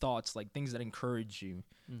get like thoughts, like things that encourage you.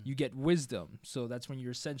 You get wisdom. So that's when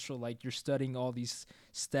you're essential, like you're studying all these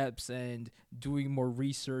steps and doing more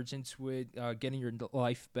research into it, getting your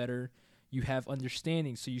life better. You have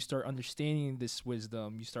understanding. So you start understanding this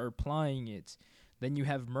wisdom. You start applying it. Then you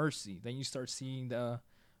have mercy. Then you start seeing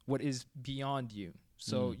what is beyond you.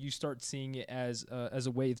 So you start seeing it as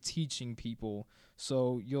a way of teaching people.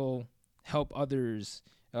 So you'll help others,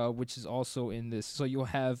 which is also in this. So you'll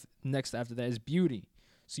have next after that is beauty.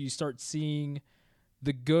 So you start seeing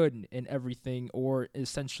the good in everything, or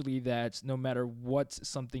essentially that no matter what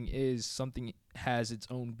something is, something has its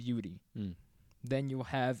own beauty. Then you'll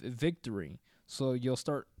have victory. So you'll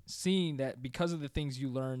start seeing that because of the things you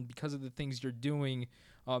learn, because of the things you're doing,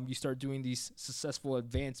 you start doing these successful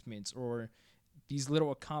advancements or these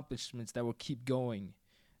little accomplishments that will keep going.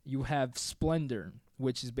 You have splendor,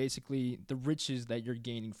 which is basically the riches that you're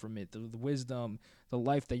gaining from it, the wisdom, the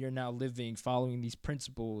life that you're now living, following these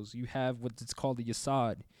principles. You have what's called the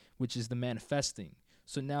yasad, which is the manifesting.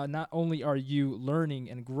 So now not only are you learning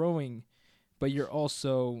and growing, but you're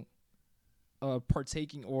also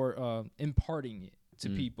partaking or imparting it to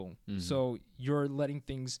people. So you're letting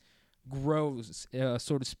things grow,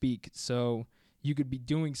 so to speak. So you could be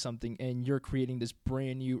doing something and you're creating this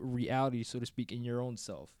brand new reality, so to speak, in your own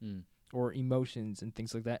self or emotions and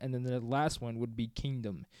things like that. And then the last one would be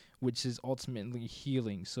kingdom, which is ultimately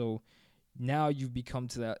healing. So now you've become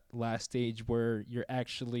to that last stage where you're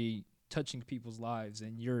actually touching people's lives,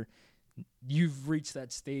 and you've reached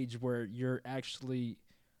that stage where you're actually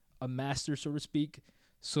a master, so to speak.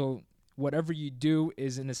 So whatever you do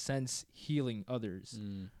is in a sense healing others,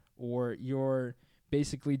 or you're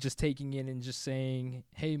basically just taking in and just saying,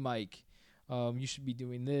 hey, Mike, you should be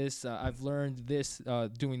doing this. I've learned this,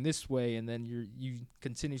 doing this way. And then you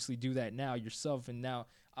continuously do that now yourself. And now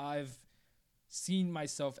I've seen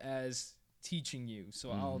myself as teaching you.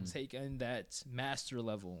 So I'll take in that master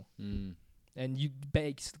level. And you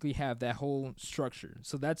basically have that whole structure.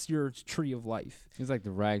 So that's your tree of life. It's like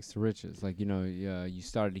the rags to riches. Like, you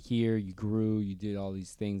started here, you grew, you did all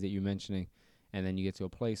these things that you're mentioning. And then you get to a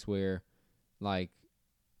place where, like,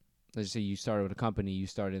 let's say you started with a company, you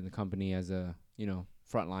started in the company as a,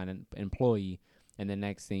 frontline employee, and the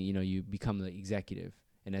next thing, you become the executive.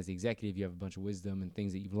 And as the executive, you have a bunch of wisdom and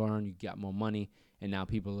things that you've learned, you got more money, and now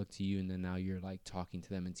people look to you, and then now you're, like, talking to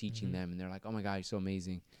them and teaching them, and they're like, oh, my God, you're so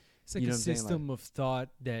amazing. It's like a system of thought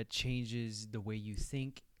that changes the way you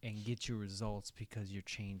think and get your results because you're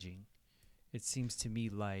changing. It seems to me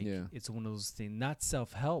like it's one of those things, not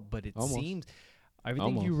self-help, but it seems...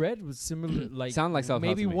 Everything you read was similar, like sound like self-help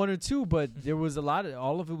maybe to me. one or two, but there was a lot of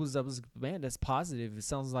all of it was man, that's positive. It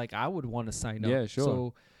sounds like I would want to sign up. Yeah, sure.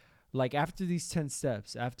 So, like after these 10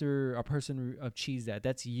 steps, after a person achieves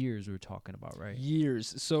that's years we're talking about, right?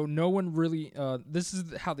 Years. So no one really. This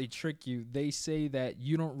is how they trick you. They say that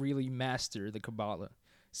you don't really master the Kabbalah,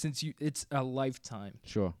 since it's a lifetime.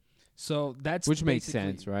 Sure. So that's which makes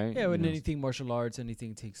sense, right? Yeah, when anything martial arts,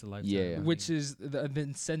 anything takes a lifetime. Yeah. Which is the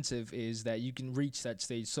incentive is that you can reach that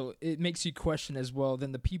stage. So it makes you question as well.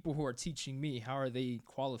 Then the people who are teaching me, how are they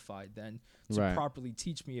qualified then to properly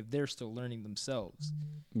teach me if they're still learning themselves?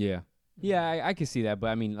 Yeah, I can see that. But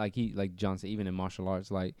I mean, like John said, even in martial arts,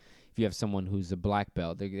 like if you have someone who's a black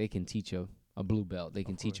belt, they can teach a blue belt, they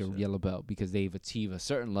can teach a yellow belt because they've achieved a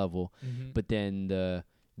certain level. But then the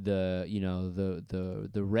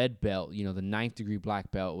red belt, the 9th degree black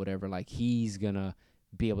belt, whatever, like he's gonna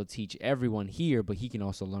be able to teach everyone here, but he can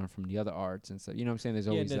also learn from the other arts and stuff. You know what I'm saying? There's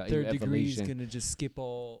always that third degree is gonna just skip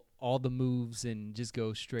all the moves and just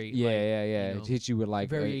go straight. It hits you with like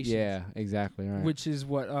variations. Exactly right. Which is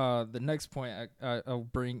what the next point I'll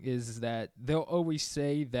bring is that they'll always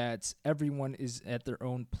say that everyone is at their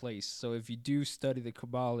own place. So if you do study the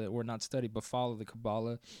Kabbalah, or not study but follow the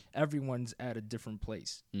Kabbalah, everyone's at a different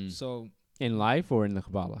place. So In life or in the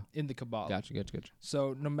Kabbalah? In the Kabbalah. Gotcha.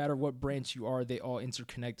 So no matter what branch you are, they all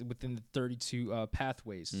interconnected within the 32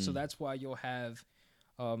 pathways. So that's why you'll have,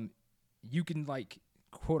 you can like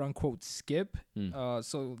quote unquote skip.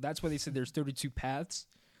 So that's why they said there's 32 paths.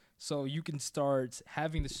 So you can start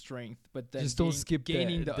having the strength, but then just don't skip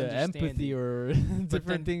gaining the understanding. empathy or But different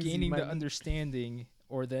then things. gaining the understanding,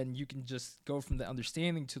 or then you can just go from the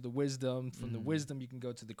understanding to the wisdom. From the wisdom, you can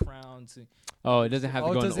go to the crown. Oh, it doesn't have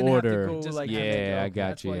to it go in doesn't have to order. go Just like have to Yeah, go. I got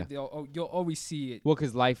That's you. why Yeah. you'll always see it. Well,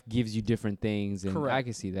 because life gives you different things, and I Correct.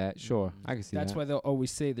 can see that. Sure, I can see That's that. why they'll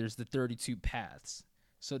always say there's the 32 paths.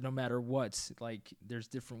 So no matter what, like there's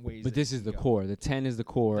different ways. But that this you is can the go. core. The 10 is the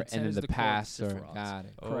core, The 10 and then is the the core, the paths are. Sephiroths. Got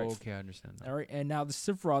it. Oh, Correct. okay, I understand that. All right, and now the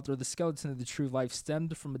Sephiroth, or the skeleton of the true life,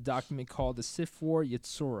 stemmed from a document called the Sifwar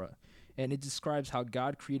Yetzorah, and it describes how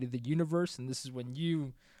God created the universe. And this is when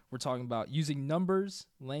you were talking about using numbers,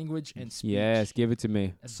 language, and speech. Yes, give it to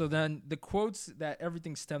me. And so then the quotes that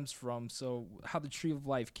everything stems from. So how the Tree of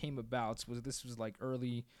Life came about was like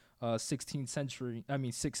early 6th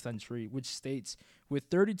century, which states, with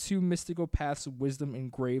 32 mystical paths of wisdom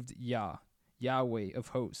engraved, Yahweh of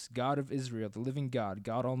hosts, God of Israel, the living God,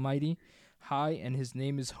 God Almighty, high, and his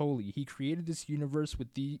name is holy. He created this universe with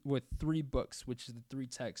 3 books, which is the 3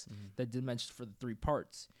 texts that did mention for the 3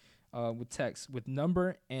 parts. With text, with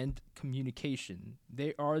number and communication.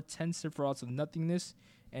 They are 10 sephiroths of nothingness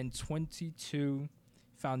and 22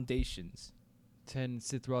 foundations 10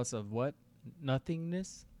 Sithras of what?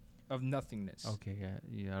 Nothingness? of nothingness. Okay,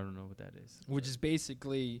 yeah, I don't know what that is. Which is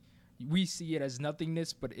basically, we see it as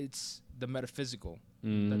nothingness, but it's the metaphysical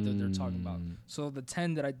that they're talking about. So the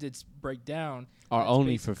 10 that I did break down Are that's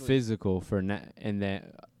only for basically- physical, and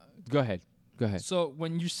then. Go ahead. So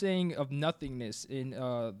when you're saying of nothingness in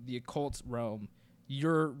the occult realm,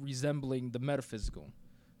 you're resembling the metaphysical.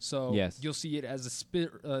 So Yes. you'll see it as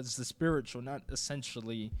the spiritual, not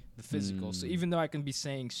essentially the physical. So even though I can be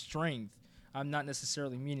saying strength, I'm not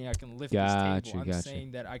necessarily meaning I can lift this table. I'm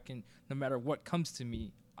saying that I can, no matter what comes to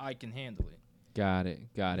me, I can handle it. Got it.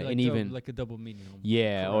 Like And even like a double meaning.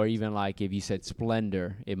 yeah, or Correct. even like if you said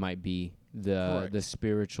splendor, it might be the Correct.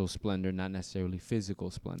 spiritual splendor, not necessarily physical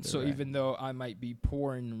splendor. So right? even though I might be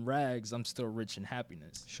poor in rags, I'm still rich in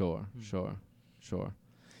happiness. Sure.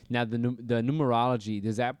 Now the numerology,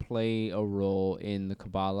 does that play a role in the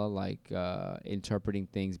Kabbalah, like interpreting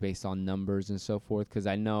things based on numbers and so forth? Because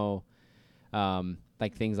I know,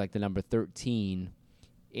 like things like the number 13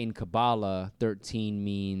 in Kabbalah, 13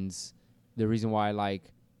 means the reason why,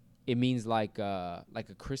 like, it means like a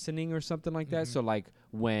christening or something like that. So like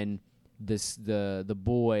when the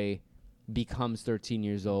boy becomes 13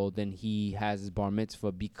 years old, then he has his bar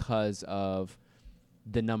mitzvah because of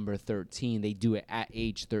the number 13. They do it at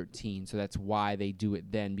age 13, so that's why they do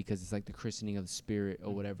it then, because it's like the christening of the spirit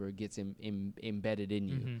or whatever. It gets embedded in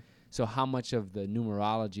you. So how much of the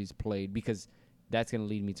numerology is played? Because that's going to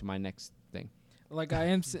lead me to my next thing. Like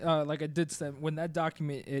I did say, when that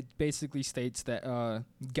document, it basically states that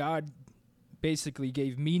God basically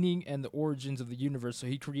gave meaning and the origins of the universe. So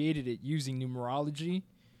he created it using numerology,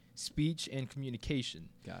 speech, and communication.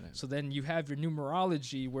 Got it. So then you have your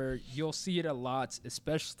numerology, where you'll see it a lot,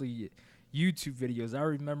 especially YouTube videos. I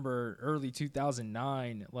remember early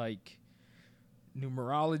 2009, like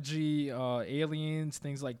numerology, aliens,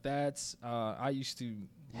 things like that. I used to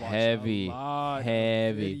watch Heavy. a lot of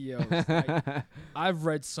videos. Like, I've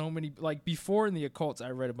read so many, like before in the occults,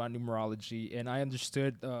 I read about numerology and I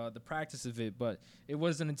understood the practice of it, but it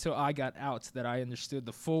wasn't until I got out that I understood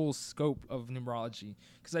the full scope of numerology.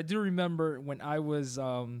 Because I do remember when I was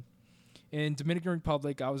in Dominican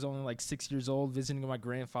Republic, I was only like 6 years old, visiting my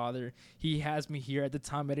grandfather. He has me here. At the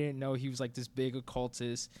time, I didn't know he was like this big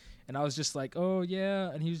occultist. And I was just like, oh,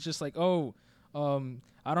 yeah. And he was just like, oh,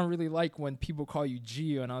 I don't really like when people call you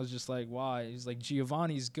Gio. And I was just like, why? He's like,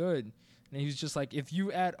 Giovanni's good. And he was just like, if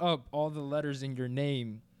you add up all the letters in your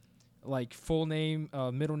name, like full name,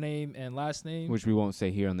 middle name, and last name. Which we won't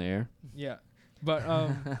say here on the air. Yeah.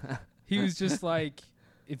 But he was just like,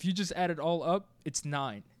 if you just add it all up, it's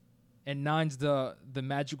 9. And 9's the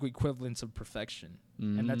magical equivalence of perfection.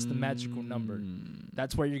 And that's the magical number.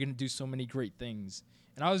 That's why you're going to do so many great things.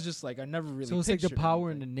 And I was just like, I never really So it's like the pictured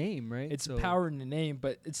power anything. in the name, right? It's so power in the name,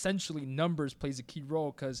 but essentially numbers plays a key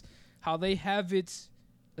role because how they have it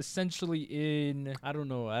essentially in... I don't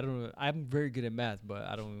know. I'm very good at math, but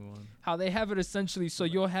I don't even want. How they have it essentially, so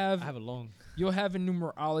you'll have... I have a long. You'll have in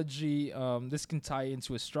numerology, this can tie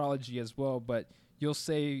into astrology as well, but you'll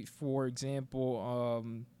say, for example,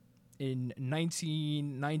 in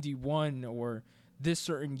 1991 or this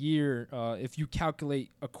certain year, if you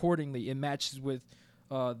calculate accordingly, it matches with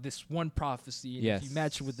this one prophecy, and Yes. if you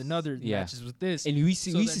match it with another, it Yeah. matches with this. And we used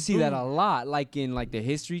So to then see that a boom. lot, like in like the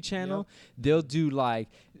History Channel. They'll do like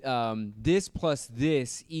this plus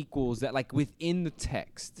this equals that, like within the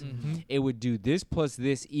text. It would do this plus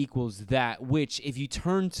this equals that, which if you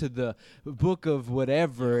turn to the book of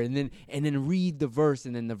whatever and then read the verse,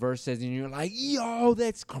 and then the verse says, and you're like, yo,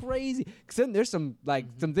 that's crazy. Because then there's some like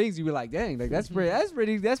some things you be like, dang, like that's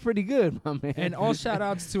pretty good, my man. And all shout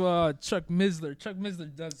outs to Chuck Misler. Chuck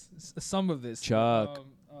Misler does some of this. Chuck.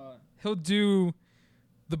 He'll do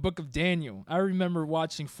the book of Daniel. I remember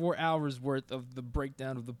watching 4 hours worth of the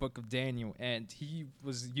breakdown of the book of Daniel, and he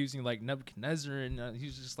was using like Nebuchadnezzar, and he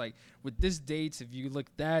was just like, with this dates, if you look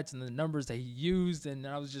at that and the numbers that he used, and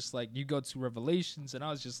I was just like, you go to Revelations, and I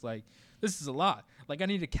was just like, this is a lot. Like, I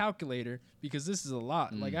need a calculator because this is a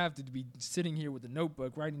lot. Like, I have to be sitting here with a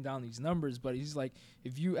notebook writing down these numbers. But he's like,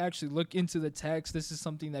 if you actually look into the text, this is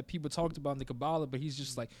something that people talked about in the Kabbalah, but he's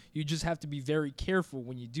just like, you just have to be very careful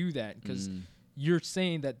when you do that, because you're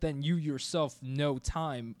saying that then you yourself know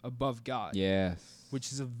time above God. Yes.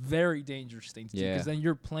 Which is a very dangerous thing to do, because then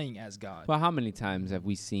you're playing as God. Well, how many times have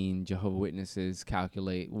we seen Jehovah's Witnesses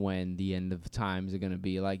calculate when the end of times are going to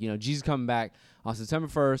be? Like, you know, Jesus coming back on September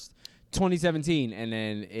 1st, 2017, and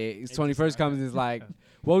then 21st comes and it's like,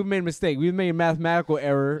 well, we made a mistake. We made a mathematical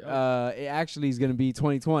error. It actually is going to be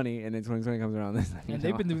 2020, and then 2020 comes around. And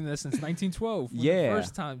they've been doing that since 1912. Yeah. The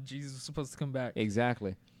first time Jesus was supposed to come back.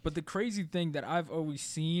 Exactly. But the crazy thing that I've always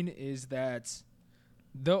seen is that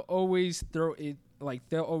they'll always throw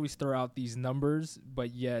out these numbers,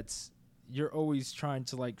 but yet you're always trying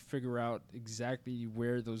to like figure out exactly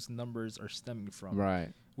where those numbers are stemming from. Right.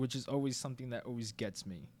 Which is always something that always gets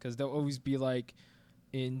me, because they'll always be like,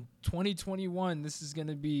 in 2021, this is going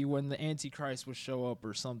to be when the Antichrist will show up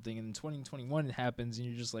or something. And in 2021 it happens, and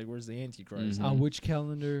you're just like, where's the Antichrist? On which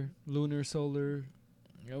calendar? Lunar, solar?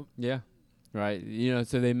 Yep. Yeah. Right. You know,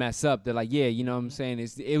 so they mess up. They're like, yeah, you know what I'm saying?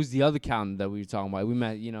 It was the other calendar that we were talking about. We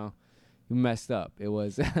messed up. It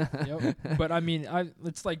was. Yep. But I mean,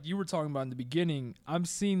 it's like you were talking about in the beginning. I'm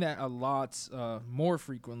seeing that a lot more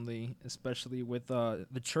frequently, especially with the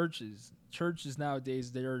churches. Churches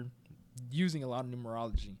nowadays, they're using a lot of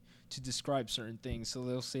numerology to describe certain things. So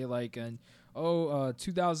they'll say like,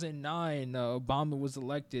 2009, Obama was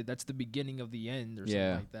elected. That's the beginning of the end, or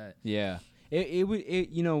something like that. Yeah.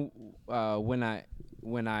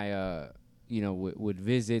 When I would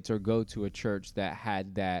visit or go to a church that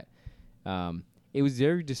had that, it was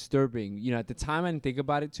very disturbing. You know, at the time I didn't think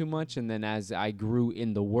about it too much, and then as I grew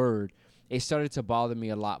in the Word, it started to bother me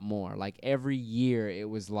a lot more. Like every year, it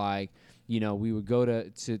was like, you know, we would go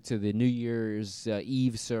to the New Year's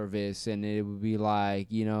Eve service, and it would be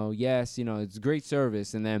like, you know, yes, you know, it's a great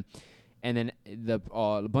service, and then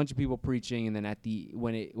a bunch of people preaching, and then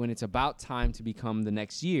when it's about time to become the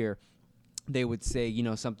next year, they would say, you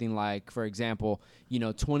know, something like, for example, you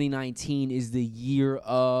know, 2019 is the year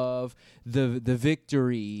of the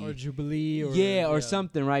victory Or Jubilee. Or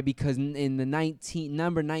something, right? Because in the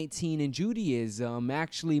number 19 in Judaism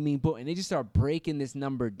actually and they just start breaking this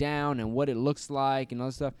number down and what it looks like and all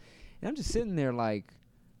that stuff. And I'm just sitting there like,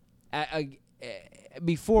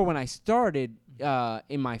 before when I started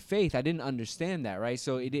in my faith, I didn't understand that, right?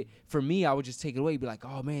 So for me, I would just take it away, be like,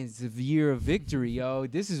 oh man, it's the year of victory, yo.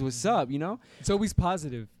 This is what's up, you know? It's always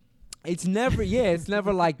positive. It's never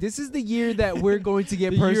like this is the year that we're going to get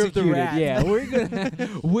The year of the persecuted. rat. Yeah,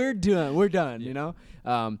 we're done, you know?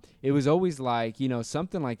 It was always like, you know,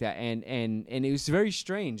 something like that. And it was very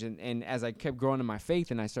strange. And as I kept growing in my faith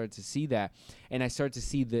and I started to see that, and I started to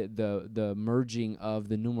see the merging of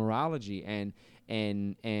the numerology, and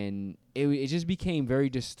it just became very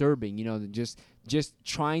disturbing, you know, just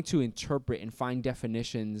trying to interpret and find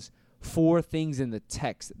definitions for things in the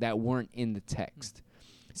text that weren't in the text.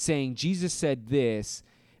 Saying Jesus said this,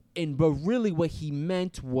 but really what he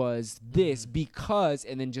meant was this because,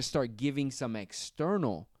 and then just start giving some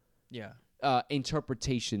external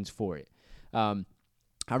interpretations for it. I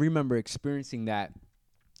remember experiencing that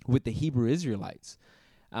with the Hebrew Israelites.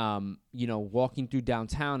 You know, walking through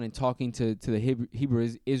downtown and talking to the Hebrew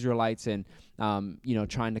Israelites and, you know,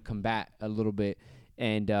 trying to combat a little bit.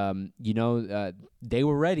 And, you know, they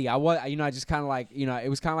were ready. I just kind of like, you know, it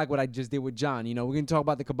was kind of like what I just did with John. You know, we're going to talk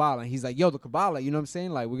about the Kabbalah. And he's like, yo, the Kabbalah, you know what I'm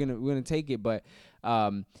saying? Like, we're going to take it. But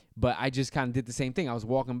I just kind of did the same thing. I was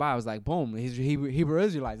walking by. I was like, boom, Hebrew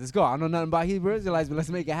Israelites. Let's go. I don't know nothing about Hebrew Israelites, but let's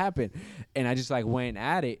make it happen. And I just like went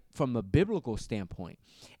at it from a biblical standpoint.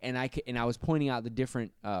 And I was pointing out the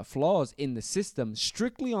different flaws in the system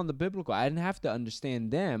strictly on the biblical. I didn't have to understand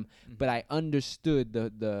them, but I understood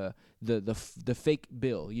the fake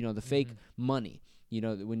bill, you know, the fake money. You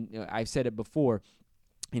know, when I've said it before,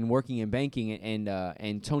 in working in banking,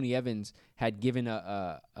 and Tony Evans had given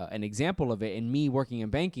an example of it, and me working in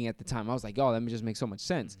banking at the time, I was like, oh, that just makes so much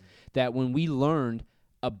sense. That when we learned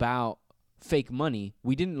about fake money,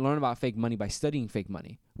 we didn't learn about fake money by studying fake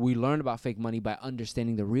money. We learned about fake money by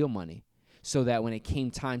understanding the real money. So that when it came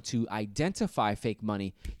time to identify fake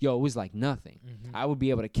money, it was like nothing. I would be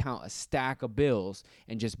able to count a stack of bills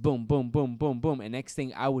and just boom, boom, boom, boom, boom. And next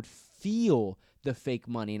thing I would feel the fake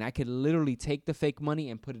money, and I could literally take the fake money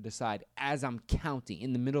and put it aside as I'm counting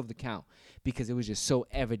in the middle of the count, because it was just so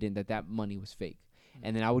evident that money was fake.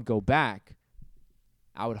 And then I would go back,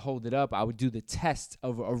 I would hold it up, I would do the test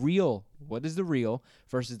of a real, what is the real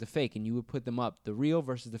versus the fake, and you would put them up, the real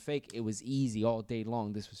versus the fake. It was easy all day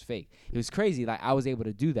long. This was fake. It was crazy. Like, I was able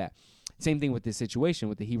to do that. Same thing with this situation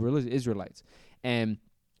with the Hebrew Israelites. And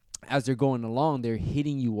as they're going along, they're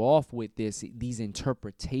hitting you off with these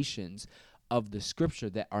interpretations of the scripture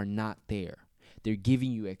that are not there. They're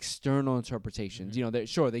giving you external interpretations.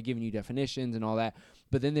 They're giving you definitions and all that,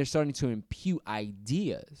 but then they're starting to impute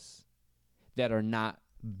ideas that are not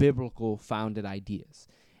biblical founded ideas.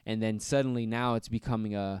 And then suddenly now it's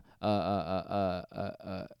becoming a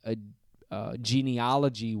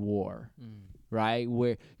genealogy war, right?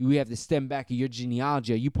 Where we have to stem back your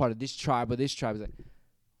genealogy. Are you part of this tribe or this tribe? It's like,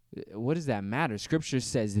 what does that matter? Scripture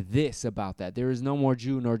says this about that. There is no more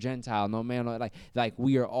Jew nor Gentile, no man, like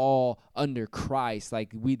we are all under Christ.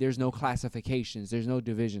 Like there's no classifications, there's no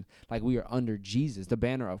division. Like we are under Jesus, the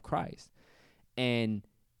banner of Christ. And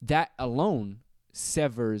that alone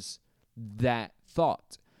severs that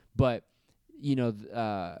thought. But,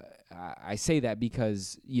 I say that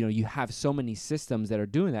because, you have so many systems that are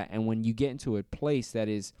doing that. And when you get into a place that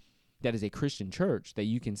is a Christian church, that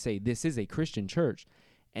you can say this is a Christian church,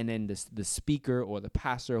 and then the speaker or the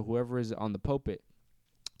pastor or whoever is on the pulpit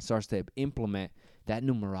starts to implement that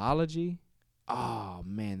numerology, oh,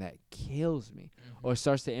 man, that kills me. Or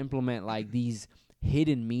starts to implement, like, these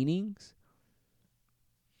hidden meanings.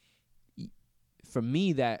 For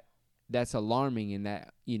me, that's alarming, and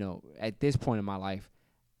that, at this point in my life,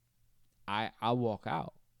 I walk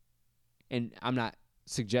out. And I'm not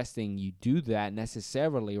suggesting you do that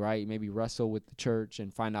necessarily, right? Maybe wrestle with the church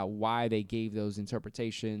and find out why they gave those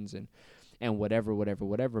interpretations and whatever.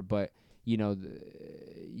 But, you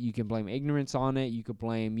can blame ignorance on it. You could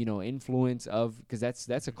blame, influence because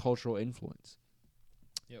that's a cultural influence.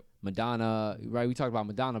 Yep. Madonna, right? We talked about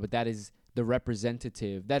Madonna, but that is the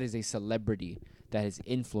representative. That is a celebrity that has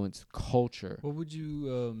influenced culture. What would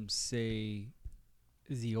you say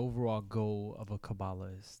the overall goal of a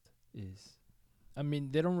Kabbalist is? I mean,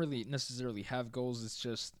 they don't really necessarily have goals. It's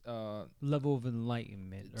just level of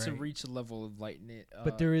enlightenment, to right? reach a level of enlightenment.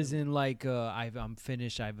 But there isn't like I'm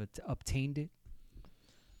finished. I've obtained it.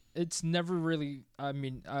 It's never really. I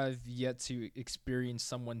mean, I've yet to experience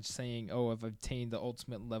someone saying, "Oh, I've obtained the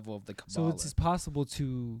ultimate level of the Kabbalah." So it's possible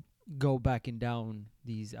to go back and down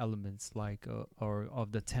these elements, like or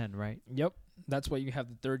of the 10, right? Yep, that's why you have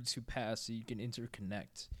the 32 paths, so you can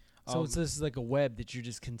interconnect. So it's just like a web that you're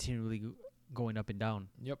just continually going up and down.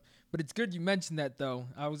 Yep. But it's good you mentioned that, though.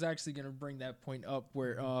 I was actually going to bring that point up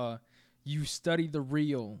where you study the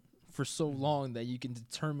real for so long that you can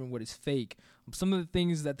determine what is fake. Some of the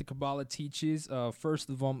things that the Kabbalah teaches, first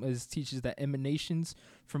of all, teaches that emanations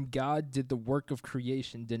from God did the work of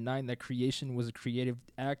creation, denying that creation was a creative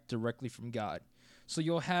act directly from God. So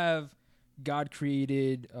you'll have God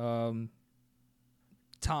created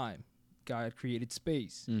time. God created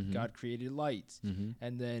space. God created light.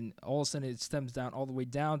 And then all of a sudden it stems down all the way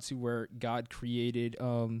down to where God created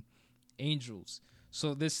angels.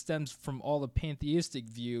 So this stems from all the pantheistic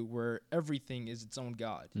view where everything is its own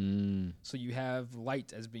God. So you have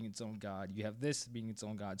light as being its own God. You have this being its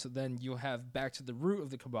own God. So then you'll have back to the root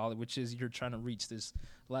of the Kabbalah, which is you're trying to reach this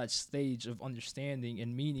last stage of understanding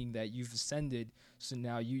and meaning that you've ascended. So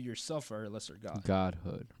now you yourself are a lesser God.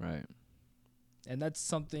 Godhood, right. And that's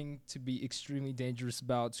something to be extremely dangerous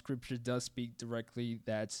about. Scripture does speak directly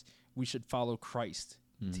that we should follow Christ,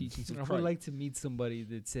 teachings of Christ. I would like to meet somebody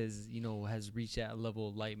that says, has reached that level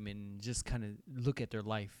of enlightenment and just kind of look at their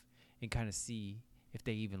life and kind of see if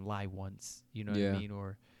they even lie once, what I mean?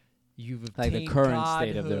 Or you've obtained like the current Godhood,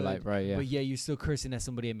 state of their life, right? Yeah. But you're still cursing at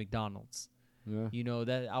somebody at McDonald's. Yeah.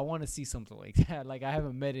 That I want to see something like that. Like, I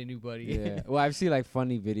haven't met anybody. Yeah. Well, I've seen like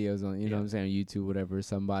funny videos on, what I'm saying, on YouTube, whatever.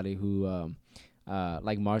 Somebody who,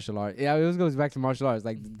 like martial art. Yeah, it goes back to martial arts.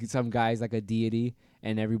 Like some guy's like a deity,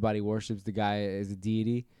 and everybody worships the guy as a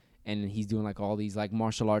deity. and he's doing like all these like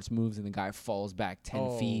martial arts moves, and the guy falls back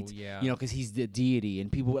 10 feet, you know, because he's the deity,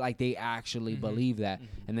 and people like they actually believe that.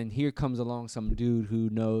 And then here comes along some dude who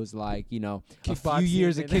knows like, you know, a few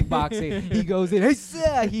years of kickboxing. He goes in,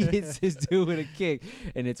 he hits his dude with a kick,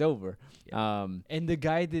 and it's over. And the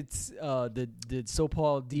guy that's the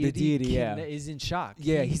so-called deity, is in shock.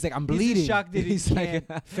 Yeah, he's like, I'm bleeding. He's in shock that he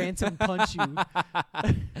can't phantom punch you.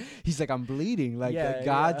 He's like, I'm bleeding. Like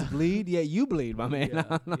God's bleed. Yeah, you bleed, my man.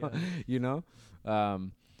 You know,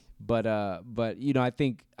 but you know, I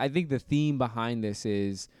think the theme behind this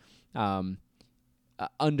is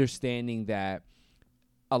understanding that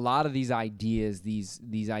a lot of these ideas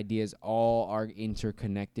all are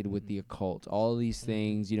interconnected with the occult. All of these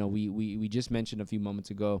things, you know, we just mentioned a few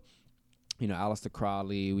moments ago, you know, Aleister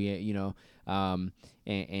Crowley, you know,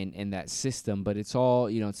 and that system, but it's all,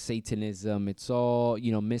 you know, Satanism, it's all,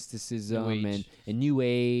 you know, mysticism and New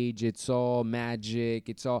Age, it's all magic,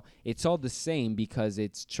 it's all the same, because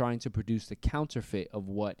it's trying to produce the counterfeit of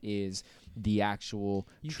what is the actual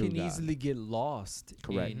true You can God. easily get lost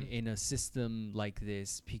Correct. in a system like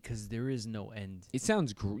this, because there is no end. It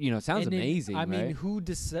sounds, it sounds amazing. I mean, right? who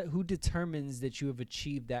determines that you have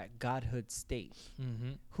achieved that godhood state?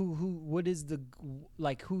 What is the,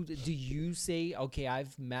 like, who do you say, okay,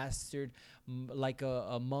 I've mastered, like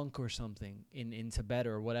a monk or something in Tibet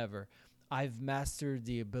or whatever, I've mastered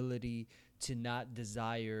the ability to not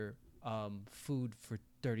desire food for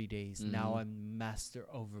 30 days. Now I'm master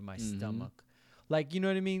over my stomach. Like, you know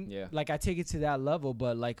what I mean? Yeah. Like, I take it to that level,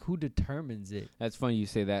 but like, who determines it? That's funny you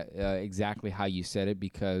say that, exactly how you said it,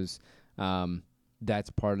 because that's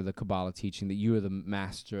part of the Kabbalah teaching, that you are the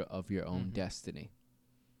master of your own destiny.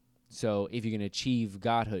 So if you're going to achieve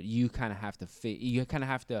godhood, you kind of have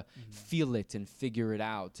to feel it and figure it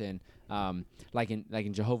out. And like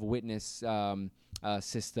in Jehovah's Witness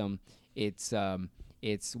system, it's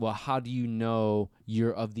well, how do you know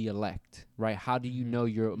you're of the elect, right? How do you know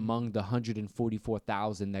you're among the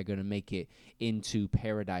 144,000 that are going to make it into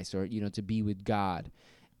paradise, or, you know, to be with God?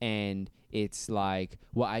 And it's like,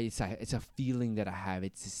 well, it's a feeling that I have.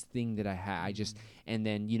 It's this thing that I have. I just, and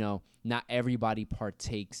then, you know, not everybody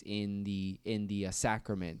partakes in the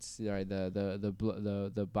sacraments, right?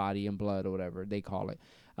 The body and blood, or whatever they call it.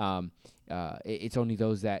 It's only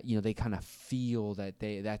those that, you know, they kind of feel that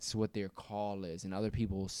that's what their call is, and other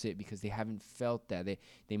people will sit because they haven't felt that.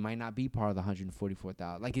 They might not be part of the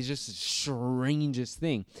 144,000. Like, it's just the strangest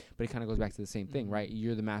thing, but it kind of goes back to the same thing, right?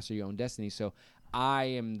 You're the master of your own destiny. So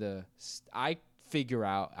I figure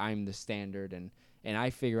out I'm the standard, and I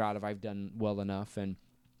figure out if I've done well enough. And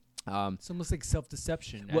it's almost like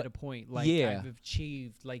self-deception at a point. Like, I've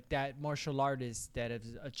achieved, like that martial artist that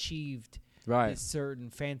has achieved this certain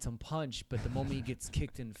phantom punch, but the moment he gets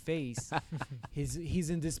kicked in the face, he's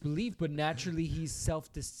in disbelief. But naturally, he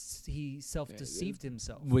self-deceived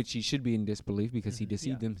himself, which he should be in disbelief, because he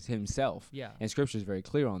deceived himself. Yeah, and Scripture is very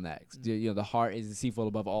clear on that. You know, the heart is deceitful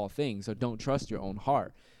above all things, so don't trust your own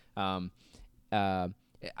heart. I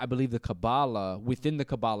believe the Kabbalah, within the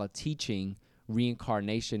Kabbalah teaching,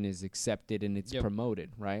 reincarnation is accepted and it's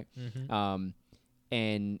promoted, right?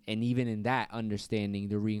 And even in that understanding,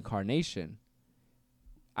 the reincarnation,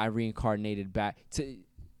 I reincarnated back to,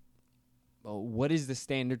 what is the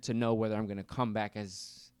standard to know whether I'm going to come back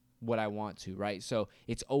as what I want to, right? So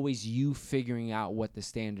it's always you figuring out what the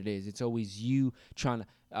standard is. It's always you trying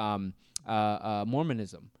to,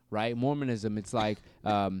 Mormonism, right? Mormonism, it's like,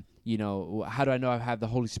 you know, how do I know I have the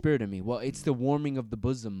Holy Spirit in me? Well, it's the warming of the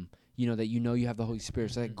bosom, you know, that you know you have the Holy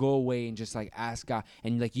Spirit. So like, go away and just like ask God,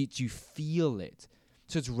 and like you feel it.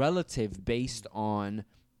 So it's relative based on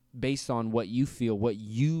what you feel,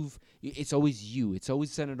 it's always you. It's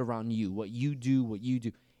always centered around you, what you do.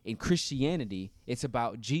 In Christianity, it's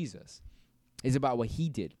about Jesus. It's about what he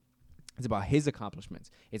did. It's about his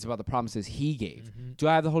accomplishments. It's about the promises he gave. Do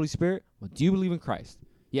I have the Holy Spirit? Well, do you believe in Christ?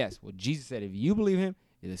 Yes. Well, Jesus said, if you believe him,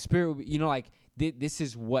 the Spirit will be, you know, like this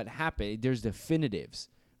is what happened. There's definitives,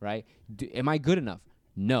 right? Am I good enough?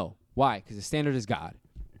 No. Why? Because the standard is God.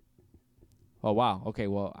 Oh, wow. Okay,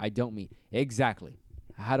 well, I don't meet. Exactly.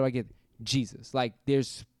 How do I get Jesus? Like, there's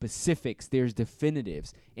specifics, there's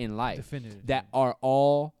definitives in life that are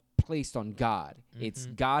all placed on God. It's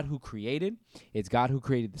God who created. It's God who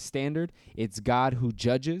created the standard. It's God who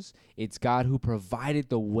judges. It's God who provided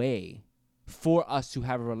the way for us to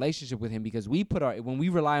have a relationship with him, because when we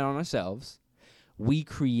rely on ourselves, we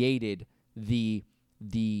created the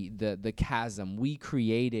chasm. We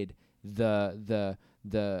created the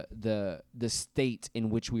state in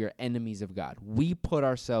which we are enemies of God. We put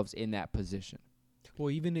ourselves in that position. Well,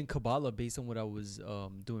 even in Kabbalah, based on what I was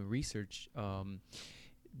doing research,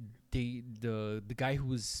 the guy who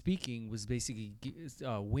was speaking was basically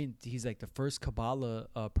went. He's like the first Kabbalah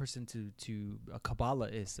person to a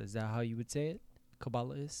Kabbalahist. Is that how you would say it?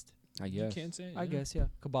 Kabbalahist. I guess. You can't say it. I guess, yeah.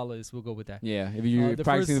 Kabbalahist. We'll go with that. Yeah, if you're the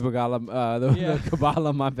practicing first- the Kabbalah, the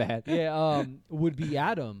Kabbalah, my bad. Yeah, would be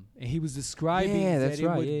Adam, and he was describing Yeah, that that's it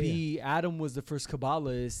right, would yeah, be Adam was the first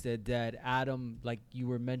Kabbalahist. That Adam, like you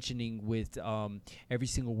were mentioning, with every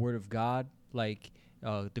single word of God, like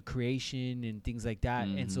the creation and things like that.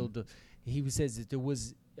 And so he says that there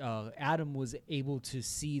was Adam was able to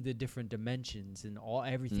see the different dimensions and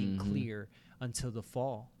everything clear until the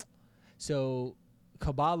fall. So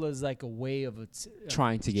Kabbalah is like a way of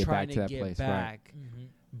Trying to get back to that get place, back, Mm-hmm.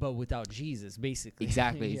 but without Jesus, basically.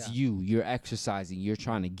 Exactly. It's Yeah. you're exercising, you're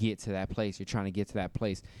trying to get to that place,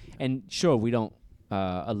 and sure, we don't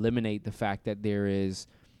eliminate the fact that there is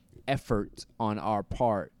effort on our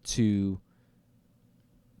part to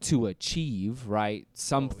achieve, right,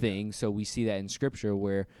 something. So we see that in scripture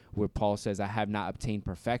where Paul says, I have not obtained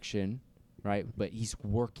perfection, right, but he's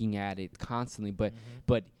working at it constantly. But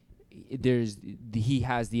he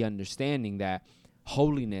has the understanding that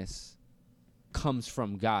holiness comes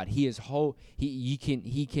from God. He is he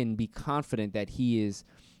can be confident that he is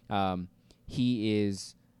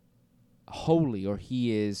holy, or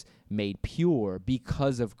he is made pure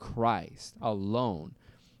because of Christ alone.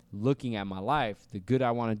 Looking at my life, the good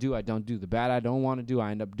I want to do, I don't do. The bad I don't want to do,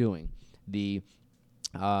 I end up doing. Even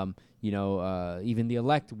the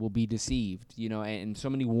elect will be deceived, and so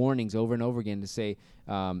many warnings over and over again to say,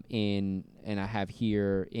 and I have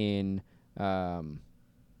here in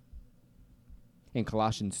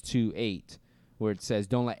Colossians 2:8, where it says,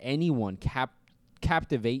 don't let anyone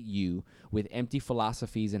captivate you with empty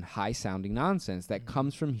philosophies and high-sounding nonsense that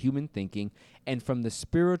comes from human thinking and from the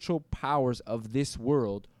spiritual powers of this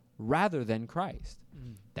world rather than Christ.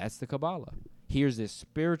 That's the Kabbalah. Here's this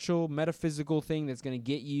spiritual, metaphysical thing that's going to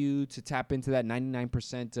get you to tap into that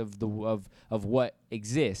 99% of what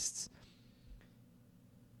exists.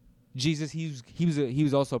 Jesus, he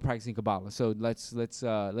was also practicing Kabbalah. So let's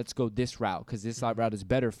go this route, because this route is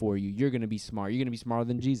better for you. You're going to be smart. You're going to be smarter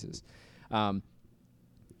than Jesus.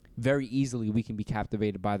 Very easily we can be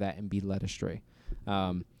captivated by that and be led astray.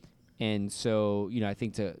 And so, I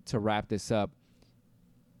think to wrap this up,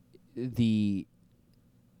 the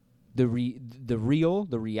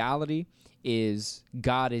reality is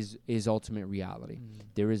God is ultimate reality.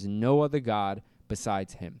 There is no other God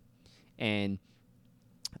besides him. And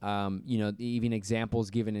even examples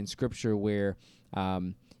given in scripture where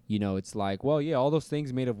it's like, well, yeah, all those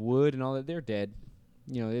things made of wood and all that, they're dead.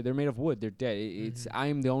 They're made of wood, they're dead. It's I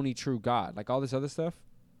am the only true God. Like all this other stuff,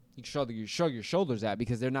 you can shrug your shoulders at,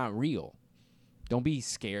 because they're not real. Don't be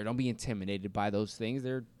scared, don't be intimidated by those things.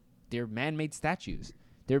 They're man-made statues.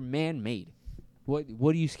 They're man-made. What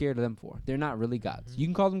are you scared of them for? They're not really gods. You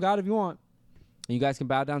can call them God if you want. And you guys can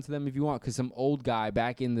bow down to them if you want, because some old guy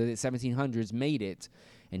back in the 1700s made it,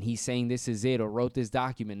 and he's saying this is it, or wrote this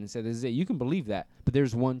document and said this is it. You can believe that, but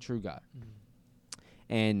there's one true God.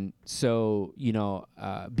 And so,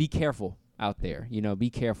 be careful out there. Be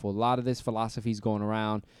careful. A lot of this philosophy is going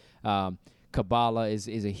around. Kabbalah is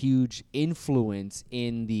a huge influence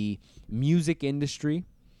in the music industry.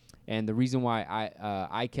 And the reason why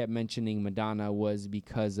I kept mentioning Madonna was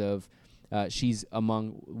because of she's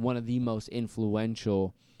among one of the most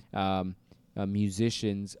influential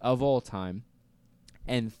musicians of all time.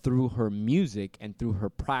 And through her music and through her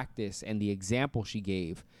practice and the example she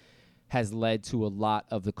gave has led to a lot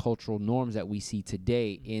of the cultural norms that we see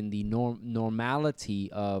today in the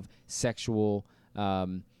normality of sexual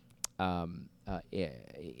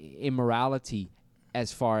immorality,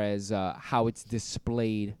 as far as how it's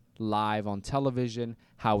displayed live on television,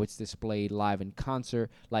 how it's displayed live in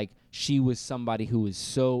concert. Like, she was somebody who was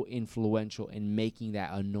so influential in making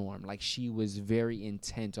that a norm. Like, she was very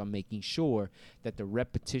intent on making sure that the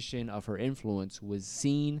repetition of her influence was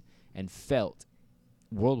seen and felt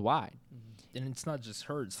worldwide. And it's not just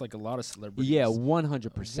her; it's like a lot of celebrities. Yeah,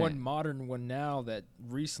 100%. One modern one now that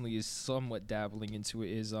recently is somewhat dabbling into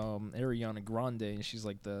it is Ariana Grande, and she's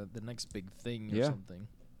like the next big thing or something.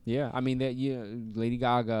 Yeah, I mean that. Lady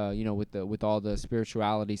Gaga, with all the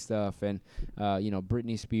spirituality stuff, and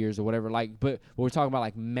Britney Spears or whatever. Like, but we're talking about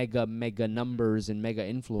like mega numbers and mega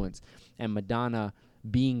influence, and Madonna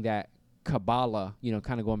being that Kabbalah,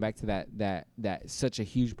 kind of going back to that such a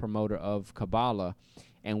huge promoter of Kabbalah,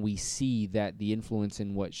 and we see that the influence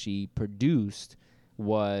in what she produced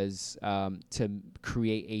was to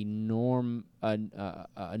create a norm,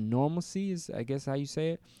 a normalcy is, I guess, how you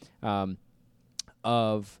say it.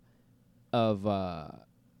 Of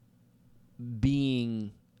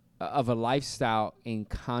being of a lifestyle in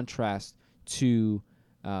contrast to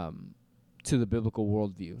the biblical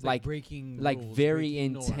worldview, like breaking rules, very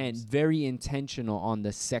norms. very intentional on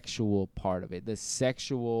the sexual part of it, the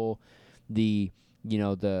sexual, the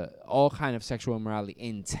all kind of sexual immorality,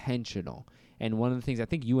 intentional. And one of the things I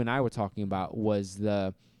think you and I were talking about was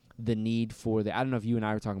the need for I don't know if you and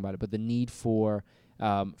I were talking about it, but the need for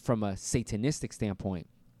from a satanistic standpoint,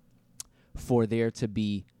 for there to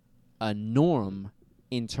be a norm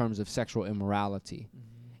in terms of sexual immorality.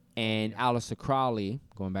 And Aleister Crowley,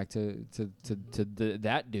 going back to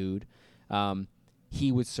that dude,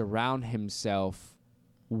 he would surround himself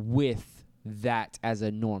with that as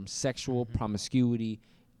a norm: sexual promiscuity,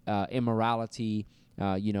 immorality,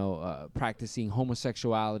 practicing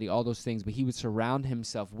homosexuality, all those things. But he would surround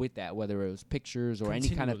himself with that, whether it was pictures or any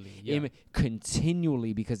kind of image,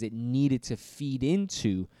 continually, because it needed to feed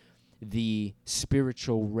into the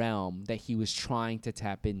spiritual realm that he was trying to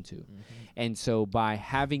tap into. And so by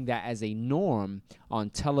having that as a norm on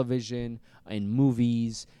television, in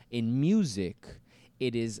movies, in music,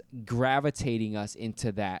 it is gravitating us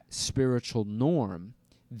into that spiritual norm,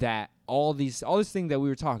 that all this thing that we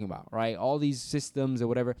were talking about, right? All these systems or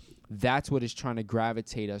whatever, that's what is trying to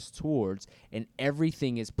gravitate us towards. And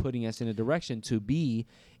everything is putting us in a direction to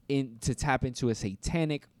tap into a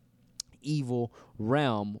satanic, evil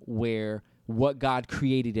realm where what God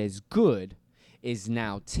created as good is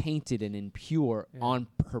now tainted and impure on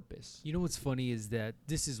purpose. You know what's funny is that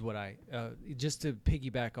this is what I just to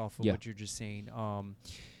piggyback off of what you're just saying.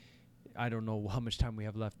 I don't know how much time we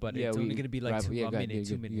have left, but it's only going to be like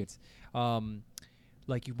 2 minutes.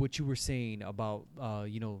 Like what you were saying about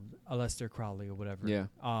Aleister Crowley or whatever.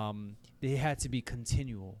 They had to be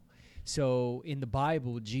continual. So in the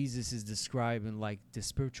Bible, Jesus is describing like the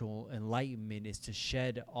spiritual enlightenment is to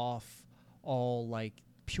shed off all like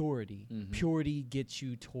purity. Purity gets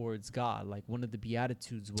you towards God. Like one of the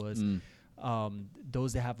Beatitudes was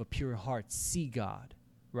those that have a pure heart see God,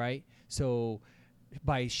 right? So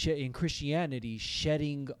in Christianity,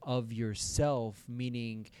 shedding of yourself,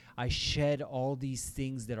 meaning I shed all these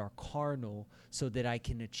things that are carnal so that I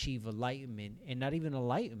can achieve enlightenment, and not even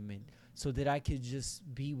enlightenment, so that I could just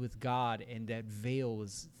be with God, and that veil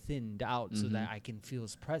is thinned out so that I can feel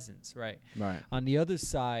his presence, right? On the other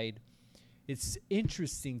side, it's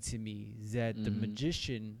interesting to me that the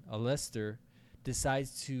magician, Aleister,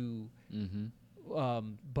 decides to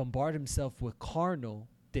bombard himself with carnal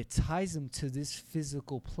that ties him to this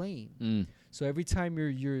physical plane. So every time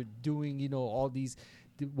you're doing, all these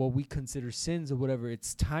what we consider sins or whatever,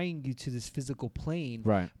 it's tying you to this physical plane,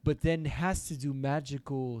 right? But then has to do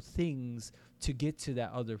magical things to get to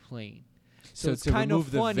that other plane. So it's to kind remove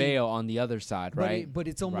of funny, the veil on the other side, right? But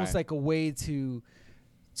it's almost like a way to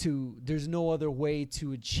there's no other way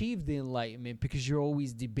to achieve the enlightenment, because you're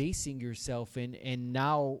always debasing yourself, and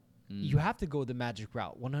now you have to go the magic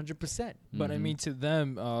route 100%. But I mean, to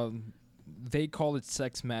them, they call it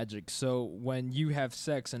sex magic. So when you have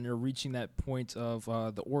sex and you're reaching that point of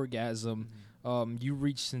the orgasm, you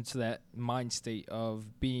reach into that mind state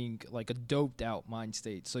of being like a doped out mind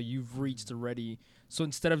state. So you've reached already. So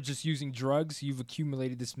instead of just using drugs, you've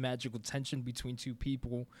accumulated this magical tension between two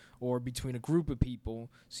people or between a group of people.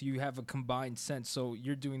 So you have a combined sense. So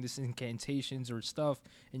you're doing this incantations or stuff,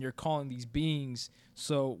 and you're calling these beings.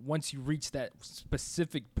 So once you reach that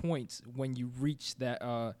specific point, when you reach that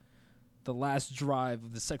the last drive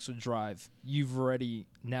of the sexual drive, you've already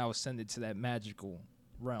now ascended to that magical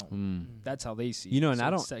realm. That's how they see it. And so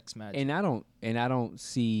I don't sex magic. And I don't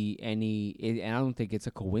see any, and I don't think it's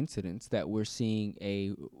a coincidence that we're seeing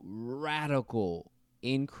a radical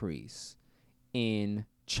increase in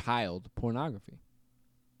child pornography.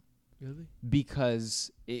 Really?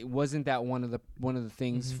 Because it wasn't that one of the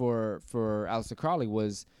things for Aleister Crowley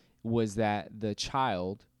was that the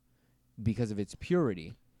child, because of its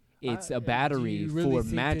purity, it's a battery do you really for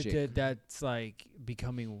think magic. That's like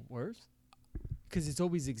becoming worse? Because it's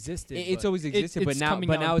always existed. It's always existed, but now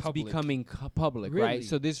it's public. becoming public, Really? right?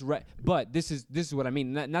 So but this is what I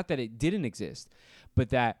mean. Not that it didn't exist, but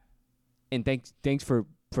that, and thanks for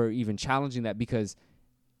even challenging that, because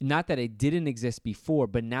not that it didn't exist before,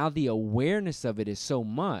 but now the awareness of it is so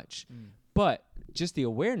much. But just the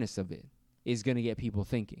awareness of it is going to get people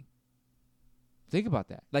thinking. Think about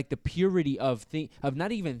that. Like the purity of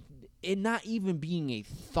not even being a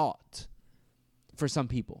thought for some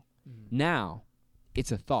people. Now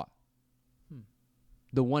it's a thought.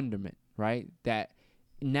 The wonderment, right? That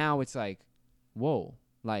now it's like, whoa,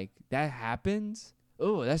 like that happens?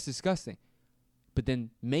 Oh, that's disgusting. But then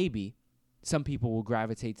maybe some people will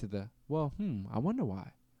gravitate to the, I wonder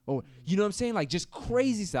why. Or, you know what I'm saying? Like just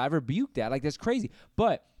crazy stuff. I rebuke that. Like that's crazy.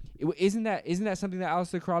 But Isn't that something that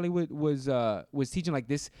Aleister Crowley was teaching, like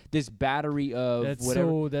this battery of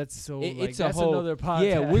whatever? That's It's that's a whole, another podcast.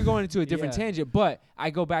 Yeah, we're going into a different Yeah. tangent, but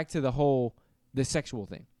I go back to the sexual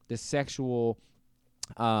thing, the sexual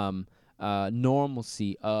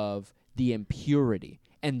normalcy of the impurity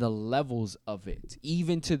and the levels of it,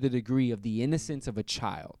 even to the degree of the innocence of a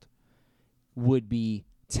child, would be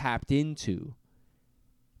tapped into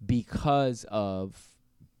because of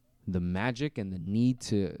the magic and the need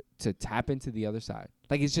to tap into the other side.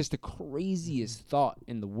 Like, it's just the craziest thought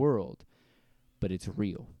in the world, but it's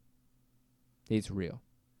real. It's real.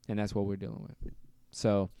 And that's what we're dealing with.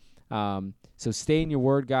 So stay in your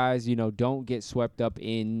word, guys. Don't get swept up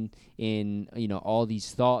in all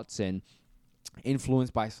these thoughts and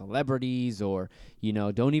influenced by celebrities, or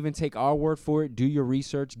don't even take our word for it. Do your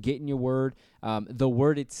research, get in your word. The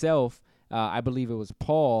word itself, I believe it was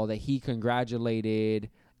Paul that he congratulated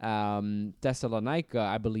Thessalonica,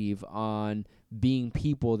 I believe, on being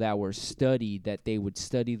people that were studied, that they would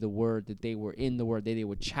study the word, that they were in the word, that they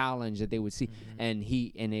would challenge, that they would see. And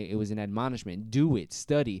it was an admonishment. Do it,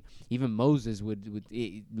 study. Even Moses would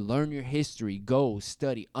learn your history, go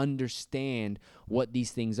study, understand what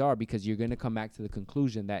these things are, because you're going to come back to the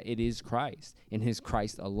conclusion that it is Christ and his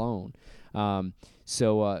Christ alone.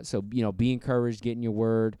 So be encouraged, get in your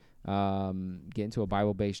word. Get into a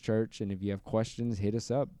Bible-based church, and if you have questions, hit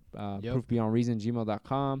us up.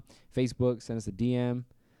 proofbeyondreason@gmail.com, Facebook, send us a DM.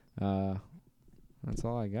 That's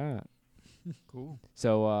all I got. Cool.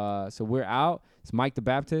 So we're out. It's Mike the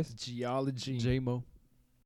Baptist. Geology. J-Mo.